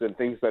patterns and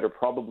things that are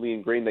probably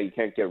ingrained that you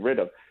can't get rid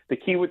of. The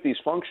key with these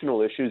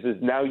functional issues is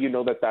now you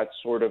know that that's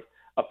sort of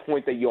a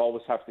point that you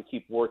always have to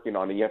keep working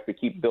on, and you have to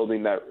keep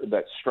building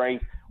that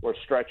strength or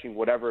stretching,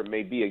 whatever it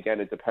may be. Again,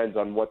 it depends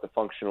on what the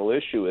functional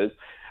issue is.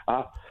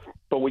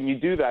 But when you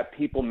do that,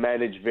 people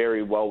manage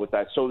very well with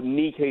that. So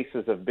knee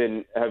cases have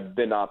been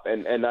up,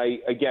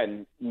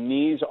 and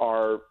knees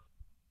are.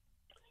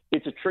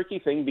 It's a tricky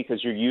thing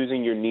because you're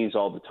using your knees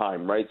all the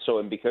time, right? So,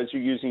 and because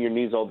you're using your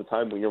knees all the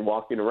time when you're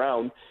walking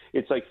around,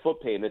 it's like foot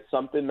pain. It's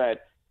something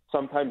that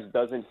sometimes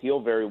doesn't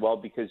heal very well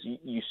because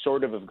you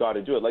sort of have got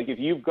to do it. Like if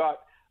you've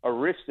got a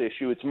wrist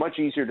issue, it's much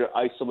easier to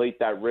isolate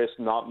that wrist,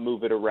 not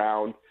move it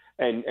around,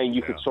 and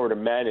you could sort of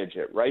manage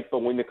it, right?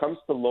 But when it comes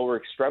to lower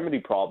extremity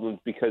problems,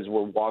 because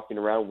we're walking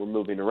around, we're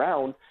moving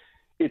around,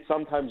 it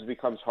sometimes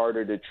becomes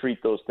harder to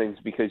treat those things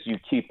because you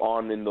keep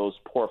on in those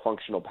poor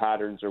functional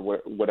patterns or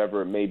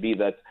whatever it may be.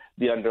 That's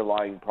the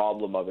underlying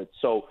problem of it.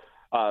 So,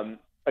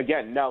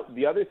 again, now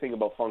the other thing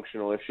about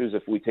functional issues,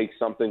 if we take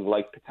something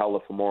like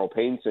patellofemoral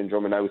pain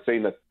syndrome, and I was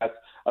saying that that's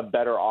a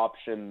better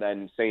option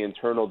than, say,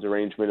 internal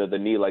derangement of the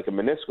knee, like a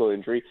meniscal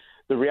injury,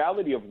 the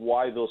reality of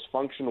why those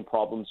functional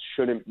problems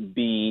shouldn't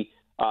be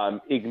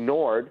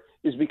ignored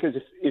is because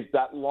if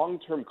that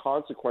long-term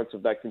consequence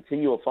of that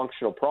continual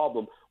functional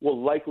problem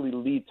will likely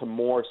lead to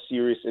more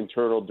serious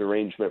internal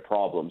derangement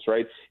problems,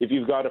 right? If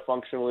you've got a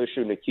functional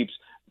issue and it keeps,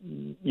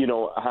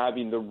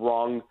 having the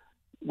wrong,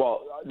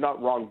 well,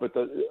 not wrong, but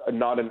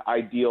not an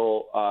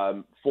ideal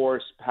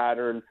force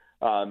pattern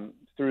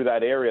through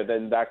that area,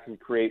 then that can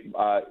create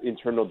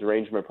internal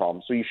derangement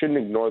problems. So you shouldn't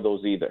ignore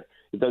those either.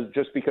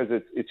 Just because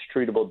it's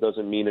treatable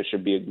doesn't mean it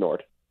should be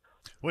ignored.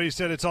 Well, you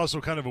said it's also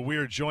kind of a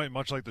weird joint,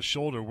 much like the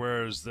shoulder,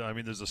 whereas,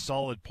 there's a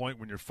solid point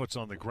when your foot's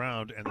on the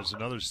ground, and there's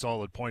another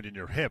solid point in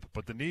your hip,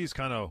 but the knee's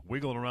kind of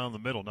wiggling around the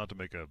middle, not to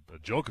make a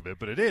joke of it,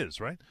 but it is,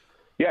 right?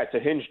 Yeah, it's a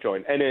hinge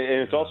joint, and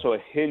it's also a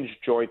hinge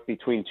joint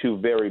between two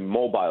very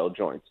mobile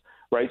joints,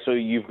 right? So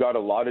you've got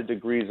a lot of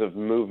degrees of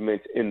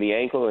movement in the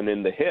ankle and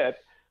in the hip,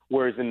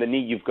 whereas in the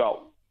knee you've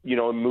got,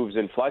 it moves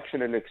in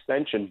flexion and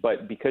extension,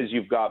 but because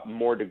you've got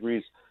more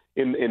degrees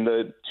in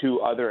the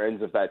two other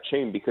ends of that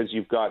chain, because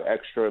you've got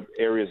extra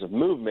areas of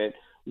movement,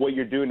 what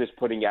you're doing is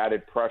putting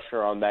added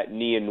pressure on that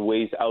knee in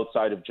ways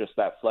outside of just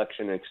that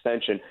flexion and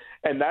extension.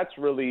 And that's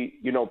really,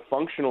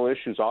 functional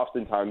issues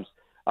oftentimes,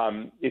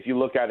 if you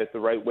look at it the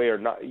right way or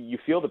not, you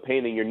feel the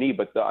pain in your knee,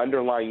 but the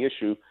underlying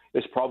issue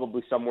is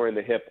probably somewhere in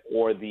the hip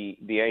or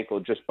the ankle,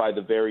 just by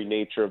the very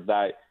nature of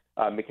that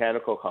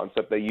mechanical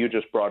concept that you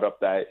just brought up,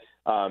 that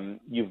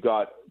you've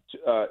got,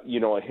 a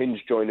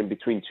hinge joint in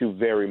between two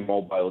very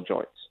mobile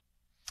joints.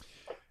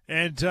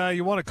 And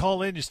you want to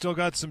call in, you still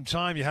got some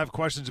time. You have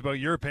questions about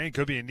your pain.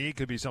 Could be a knee,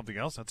 could be something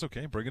else. That's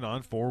okay. Bring it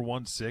on,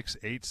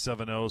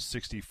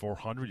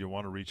 416-870-6400. You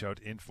want to reach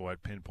out,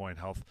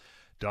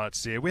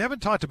 info@pinpointhealth.ca. We haven't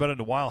talked about it in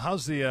a while.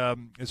 How's the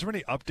is there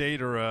any update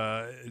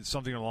or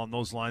something along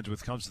those lines when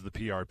it comes to the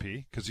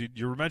PRP? Because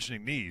you were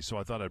mentioning knees, so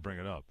I thought I'd bring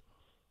it up.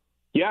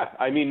 Yeah,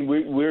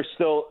 we're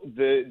still,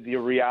 the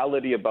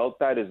reality about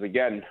that is,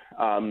 again,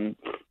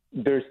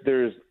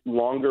 there's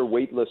longer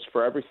wait lists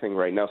for everything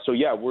right now. So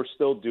yeah, we're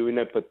still doing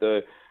it, but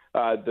the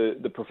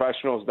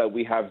professionals that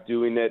we have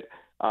doing it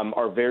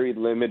are very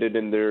limited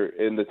in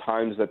the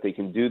times that they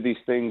can do these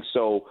things.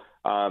 So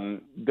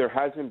there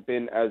hasn't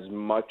been as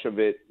much of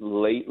it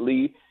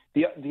lately.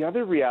 The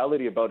other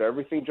reality about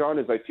everything, John,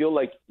 is I feel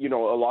like, a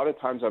lot of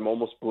times I'm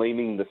almost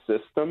blaming the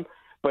system,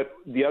 but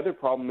the other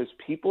problem is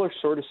people are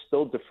sort of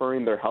still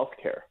deferring their health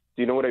care.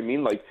 Do you know what I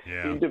mean?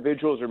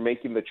 Individuals are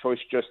making the choice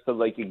just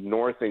to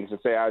ignore things and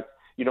say,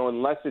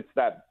 unless it's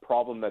that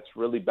problem that's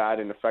really bad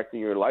and affecting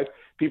your life,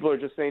 people are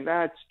just saying,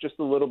 it's just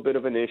a little bit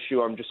of an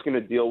issue. I'm just going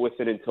to deal with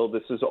it until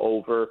this is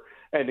over.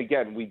 And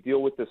again, we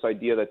deal with this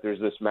idea that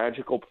there's this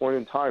magical point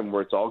in time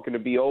where it's all going to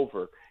be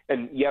over.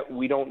 And yet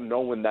we don't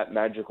know when that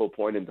magical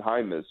point in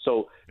time is.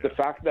 So the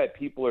fact that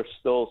people are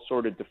still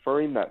sort of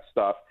deferring that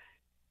stuff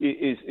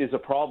is a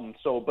problem.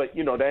 So, but,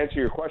 to answer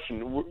your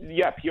question,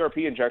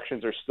 PRP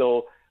injections are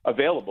still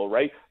available,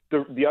 right?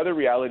 The other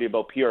reality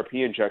about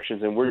PRP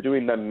injections, and we're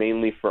doing them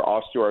mainly for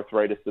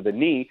osteoarthritis of the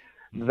knee,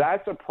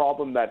 that's a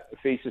problem that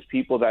faces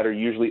people that are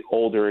usually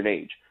older in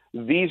age.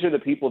 These are the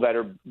people that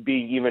are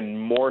being even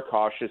more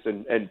cautious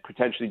and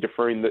potentially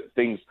deferring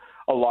things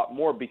a lot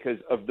more because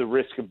of the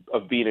risk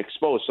of being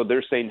exposed. So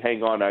they're saying,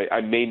 hang on,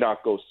 I may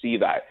not go see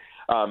that.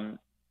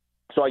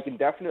 So I can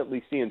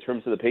definitely see, in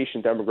terms of the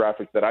patient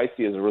demographic that I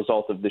see as a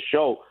result of the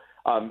show,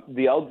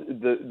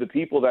 the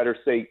people that are,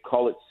 say,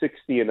 call it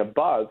 60 and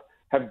above,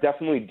 have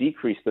definitely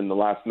decreased in the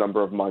last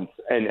number of months.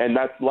 And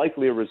that's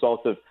likely a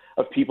result of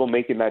people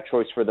making that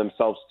choice for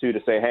themselves too, to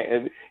say,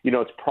 hey,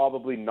 it's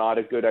probably not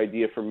a good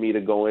idea for me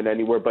to go in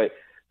anywhere. But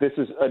this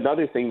is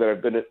another thing that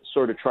I've been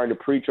sort of trying to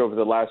preach over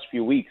the last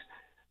few weeks.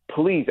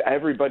 Please,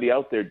 everybody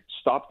out there,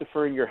 stop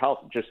deferring your health.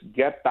 Just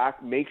get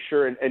back, make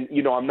sure. And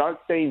I'm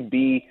not saying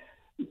be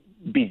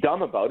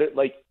dumb about it.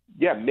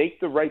 make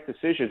the right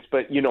decisions.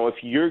 But, if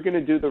you're going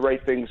to do the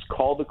right things,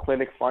 call the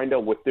clinic, find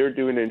out what they're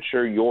doing to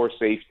ensure your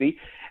safety.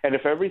 And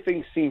if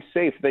everything seems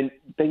safe, then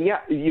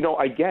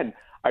again,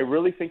 I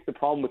really think the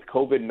problem with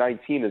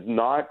COVID-19 is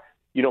not,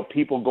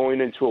 people going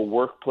into a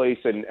workplace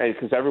and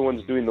because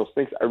everyone's doing those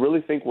things. I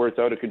really think where it's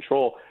out of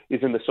control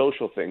is in the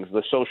social things,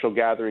 the social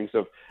gatherings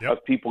of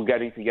people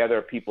getting together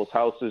at people's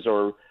houses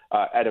or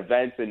at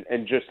events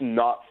and just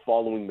not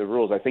following the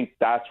rules. I think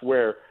that's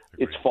where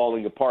it's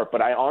falling apart.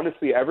 But I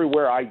honestly,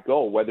 everywhere I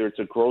go, whether it's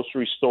a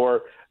grocery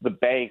store, the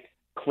bank,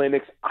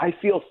 clinics, I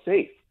feel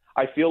safe.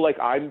 I feel like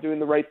I'm doing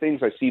the right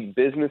things. I see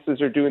businesses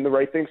are doing the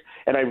right things,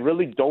 and I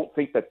really don't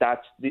think that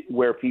that's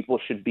where people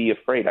should be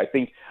afraid. I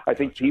think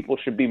people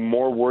should be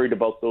more worried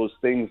about those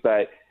things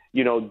that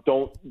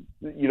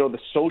the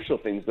social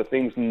things, the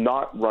things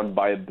not run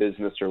by a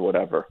business or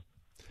whatever.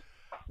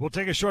 We'll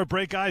take a short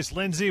break, guys.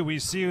 Lindsay, we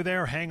see you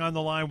there. Hang on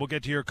the line. We'll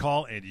get to your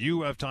call, and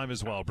you have time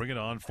as well. Bring it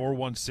on,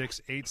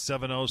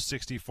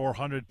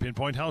 416-870-6400.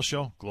 Pinpoint Health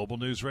Show, Global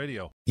News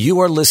Radio. You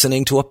are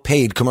listening to a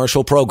paid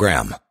commercial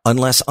program.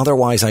 Unless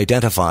otherwise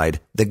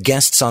identified, the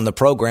guests on the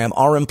program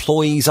are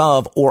employees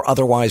of or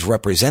otherwise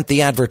represent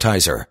the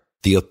advertiser.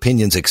 The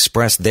opinions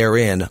expressed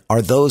therein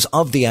are those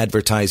of the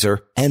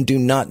advertiser and do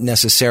not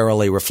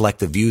necessarily reflect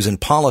the views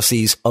and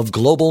policies of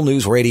Global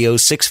News Radio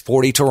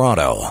 640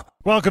 Toronto.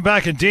 Welcome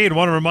back indeed. I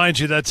want to remind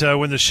you that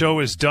when the show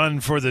is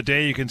done for the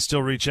day, you can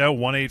still reach out,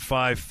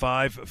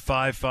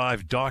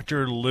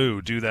 1-855-55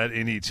 Lou. Do that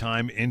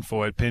anytime.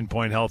 Info at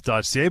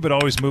pinpointhealth.ca. But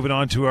always moving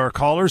on to our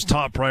callers.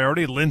 Top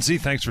priority, Lindsay,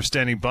 thanks for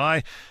standing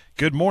by.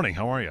 Good morning.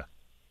 How are you?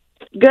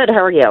 Good.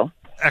 How are you?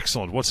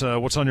 Excellent. What's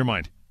on your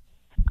mind?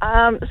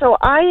 So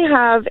I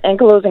have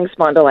ankylosing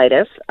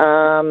spondylitis,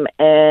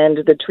 and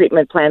the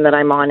treatment plan that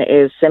I'm on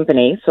is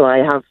Symphony. So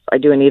I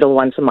do a needle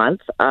once a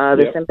month.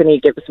 The Symphony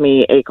gives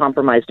me a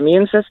compromised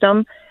immune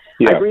system.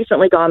 Yep. I've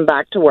recently gone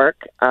back to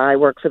work. I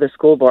work for the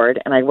school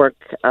board, and I work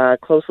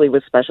closely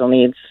with special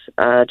needs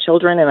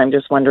children, and I'm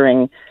just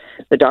wondering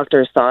the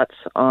doctor's thoughts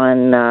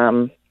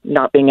on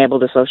not being able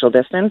to social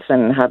distance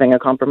and having a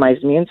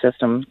compromised immune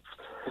system.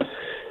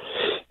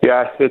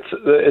 Yeah,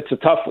 it's a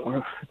tough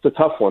one. It's a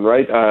tough one,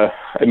 right?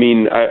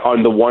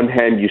 On the one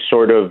hand, you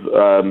sort of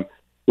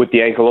with the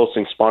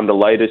ankylosing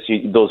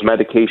spondylitis, those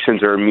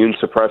medications are immune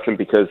suppressant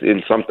because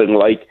in something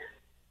like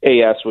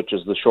AS, which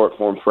is the short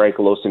form for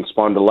ankylosing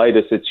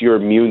spondylitis, it's your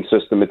immune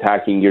system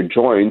attacking your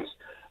joints,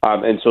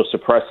 and so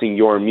suppressing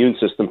your immune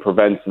system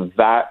prevents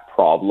that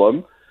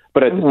problem.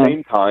 But at the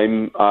same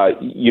time,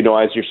 as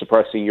you're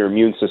suppressing your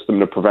immune system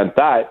to prevent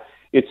that,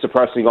 it's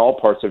suppressing all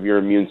parts of your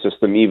immune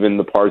system, even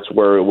the parts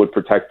where it would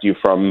protect you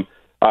from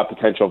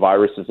potential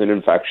viruses and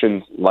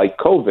infections like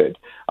COVID.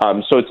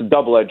 So it's a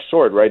double-edged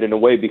sword, right, in a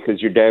way,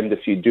 because you're damned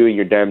if you do and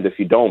you're damned if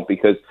you don't.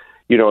 Because,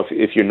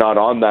 if you're not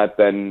on that,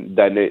 then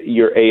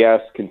your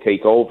AS can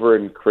take over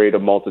and create a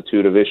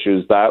multitude of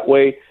issues that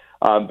way.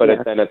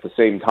 Then at the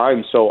same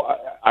time, so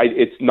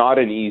it's not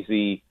an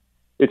easy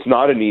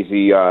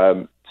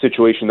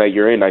situation that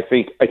you're in. I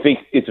think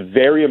it's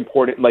very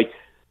important, like,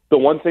 the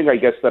one thing I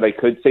guess that I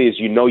could say is,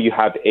 you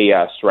have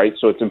AS, right?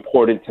 So it's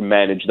important to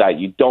manage that.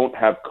 You don't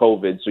have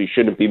COVID, so you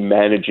shouldn't be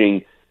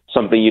managing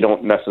something you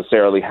don't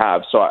necessarily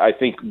have. So I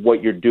think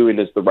what you're doing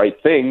is the right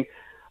thing.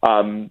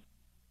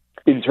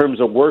 In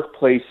terms of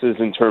workplaces,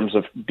 in terms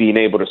of being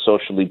able to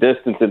socially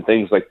distance and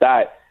things like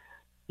that,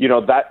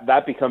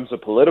 that becomes a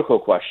political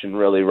question,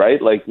 really,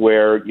 right? Like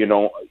where,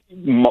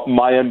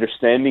 my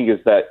understanding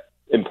is that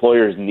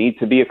employers need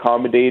to be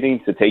accommodating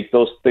to take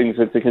those things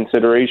into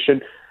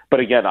consideration. But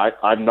again,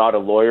 I'm not a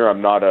lawyer.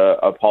 I'm not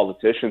a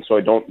politician, so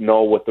I don't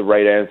know what the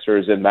right answer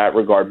is in that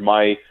regard.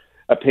 My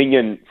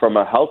opinion from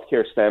a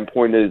healthcare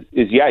standpoint is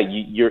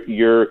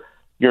you're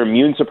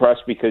immune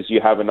suppressed because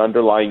you have an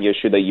underlying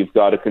issue that you've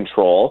got to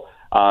control,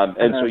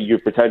 and so you're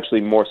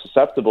potentially more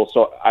susceptible.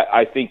 So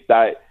I think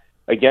that,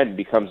 again,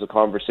 becomes a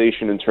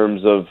conversation in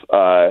terms of,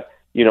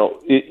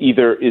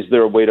 either is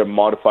there a way to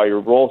modify your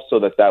role so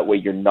that way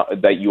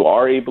you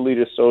are able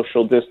to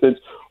social distance,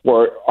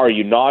 or are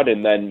you not?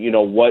 And then,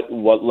 what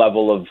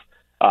level of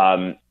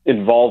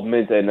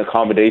involvement and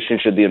accommodation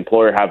should the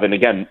employer have? And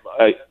again,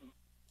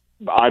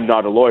 I'm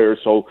not a lawyer,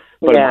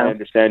 but my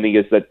understanding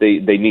is that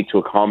they need to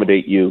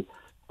accommodate you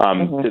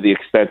to the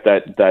extent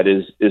that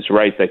is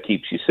right, that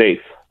keeps you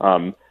safe.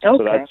 So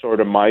that's sort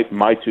of my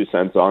 2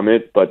 cents on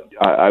it. But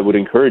I would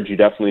encourage you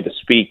definitely to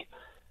speak.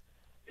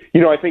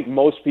 I think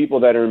most people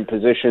that are in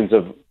positions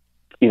of,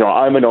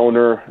 I'm an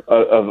owner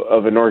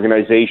of an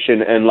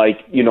organization, and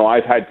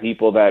I've had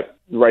people that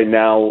right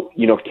now,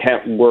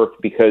 can't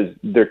work because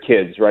they're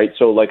kids, right?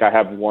 So I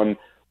have one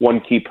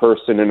key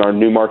person in our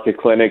Newmarket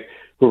clinic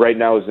who right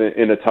now is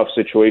in a tough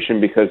situation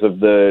because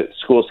of the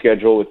school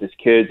schedule with his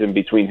kids and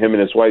between him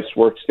and his wife's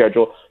work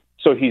schedule.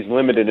 So he's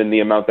limited in the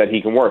amount that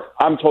he can work.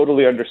 I'm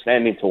totally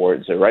understanding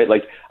towards it, right?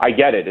 I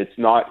get it. It's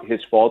not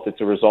his fault.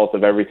 It's a result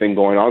of everything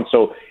going on.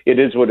 So it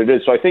is what it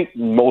is. So I think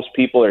most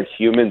people are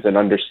humans and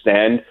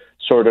understand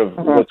sort of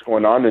what's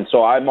going on. And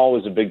so I'm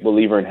always a big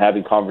believer in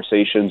having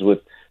conversations with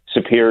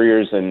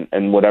superiors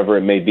and whatever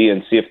it may be,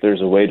 and see if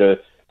there's a way to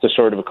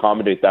sort of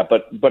accommodate that.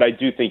 But I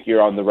do think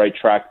you're on the right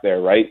track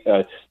there, right?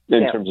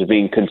 In terms of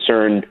being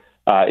concerned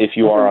if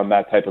you are on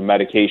that type of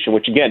medication,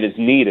 which again is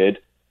needed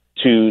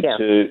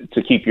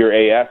to keep your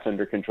AS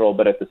under control,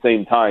 but at the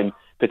same time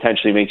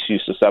potentially makes you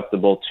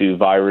susceptible to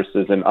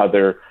viruses and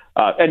other,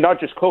 and not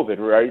just COVID,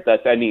 right?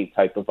 That's any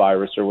type of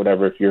virus or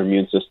whatever if your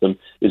immune system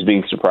is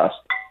being suppressed.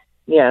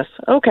 Yes.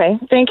 Okay.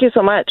 Thank you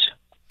so much.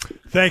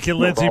 Thank you,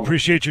 Lindsay.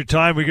 Appreciate your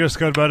time. We just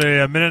got about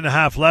a minute and a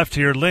half left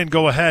here. Lynn,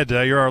 go ahead.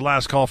 You're our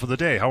last call for the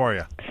day. How are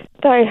you?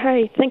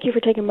 Hi. Thank you for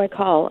taking my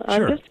call.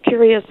 Sure. I'm just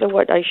curious of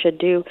what I should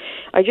do.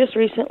 I just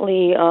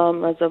recently,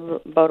 as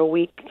of about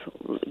a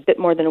bit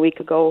more than a week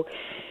ago,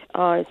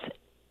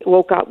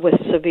 woke up with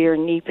severe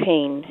knee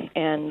pain,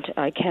 and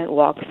I can't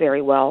walk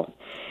very well.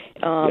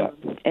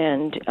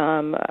 And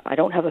I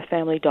don't have a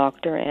family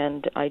doctor,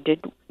 and I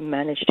did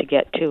manage to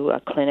get to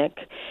a clinic,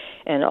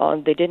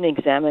 and they didn't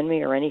examine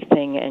me or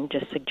anything, and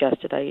just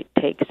suggested I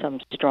take some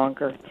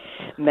stronger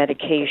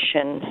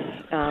medication.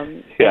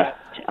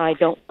 I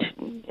don't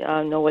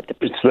know what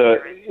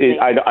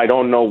I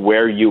don't know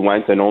where you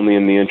went, and only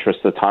in the interest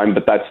of time,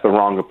 but that's the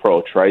wrong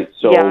approach, right?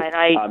 So and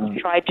I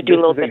tried to do a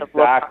little bit of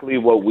exactly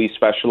what we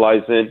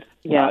specialize in.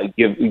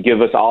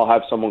 Give us. I'll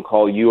have someone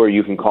call you, or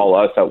you can call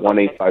us at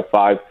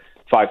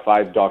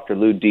 1-855-55 Dr.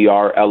 Lou,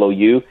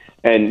 DRLOU,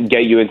 and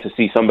get you in to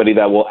see somebody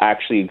that will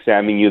actually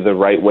examine you the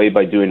right way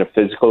by doing a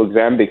physical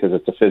exam, because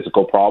it's a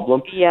physical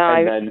problem.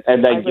 And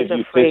then give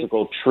you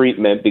physical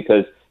treatment,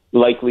 because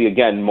likely,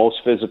 again, most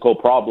physical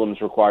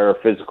problems require a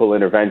physical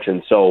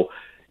intervention. So,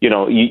 you're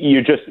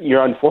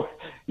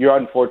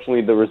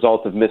unfortunately the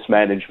result of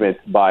mismanagement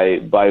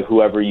by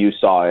whoever you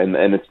saw, and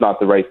it's not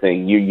the right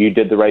thing. You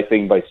did the right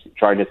thing by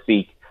trying to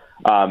seek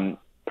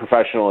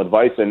professional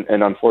advice, and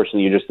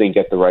unfortunately, you just didn't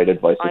get the right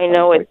advice. I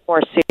know it's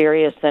more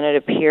serious than it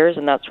appears,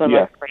 and that's what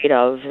I'm afraid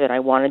of, and I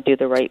want to do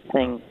the right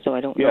thing, so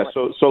I don't know.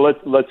 So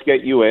let's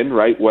get you in,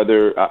 right?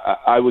 Whether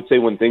I would say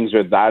when things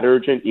are that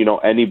urgent,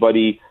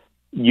 anybody.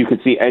 You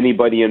could see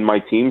anybody in my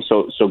team,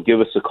 so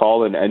give us a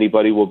call, and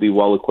anybody will be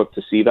well equipped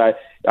to see that.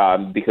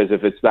 Because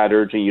if it's that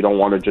urgent, you don't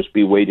want to just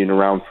be waiting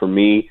around for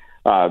me.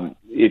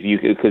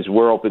 Because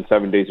we're open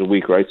 7 days a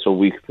week, right? So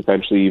we could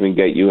potentially even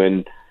get you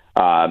in,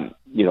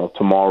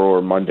 tomorrow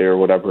or Monday or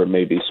whatever it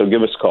may be. So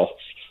give us a call.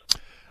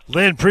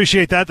 Lynn,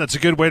 appreciate that. That's a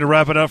good way to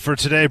wrap it up for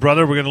today,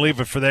 brother. We're going to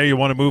leave it for there. You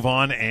want to move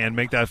on and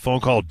make that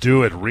phone call,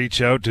 do it.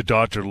 Reach out to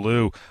Dr.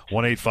 Lou,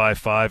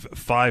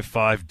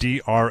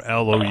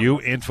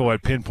 1-855-55-DRLOU,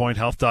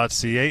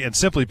 info@pinpointhealth.ca, and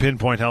simply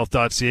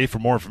pinpointhealth.ca for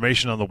more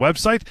information on the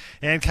website.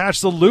 And catch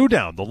the Lou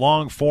Down, the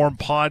long-form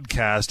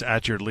podcast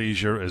at your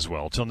leisure as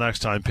well. Till next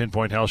time,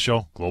 Pinpoint Health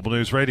Show, Global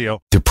News Radio.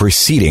 The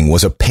preceding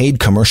was a paid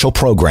commercial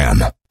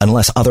program.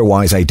 Unless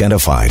otherwise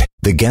identified,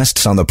 the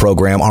guests on the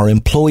program are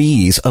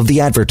employees of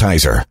the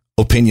advertiser.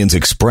 Opinions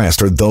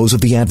expressed are those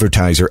of the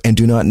advertiser and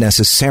do not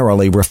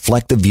necessarily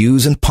reflect the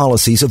views and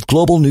policies of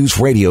Global News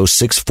Radio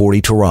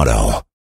 640 Toronto.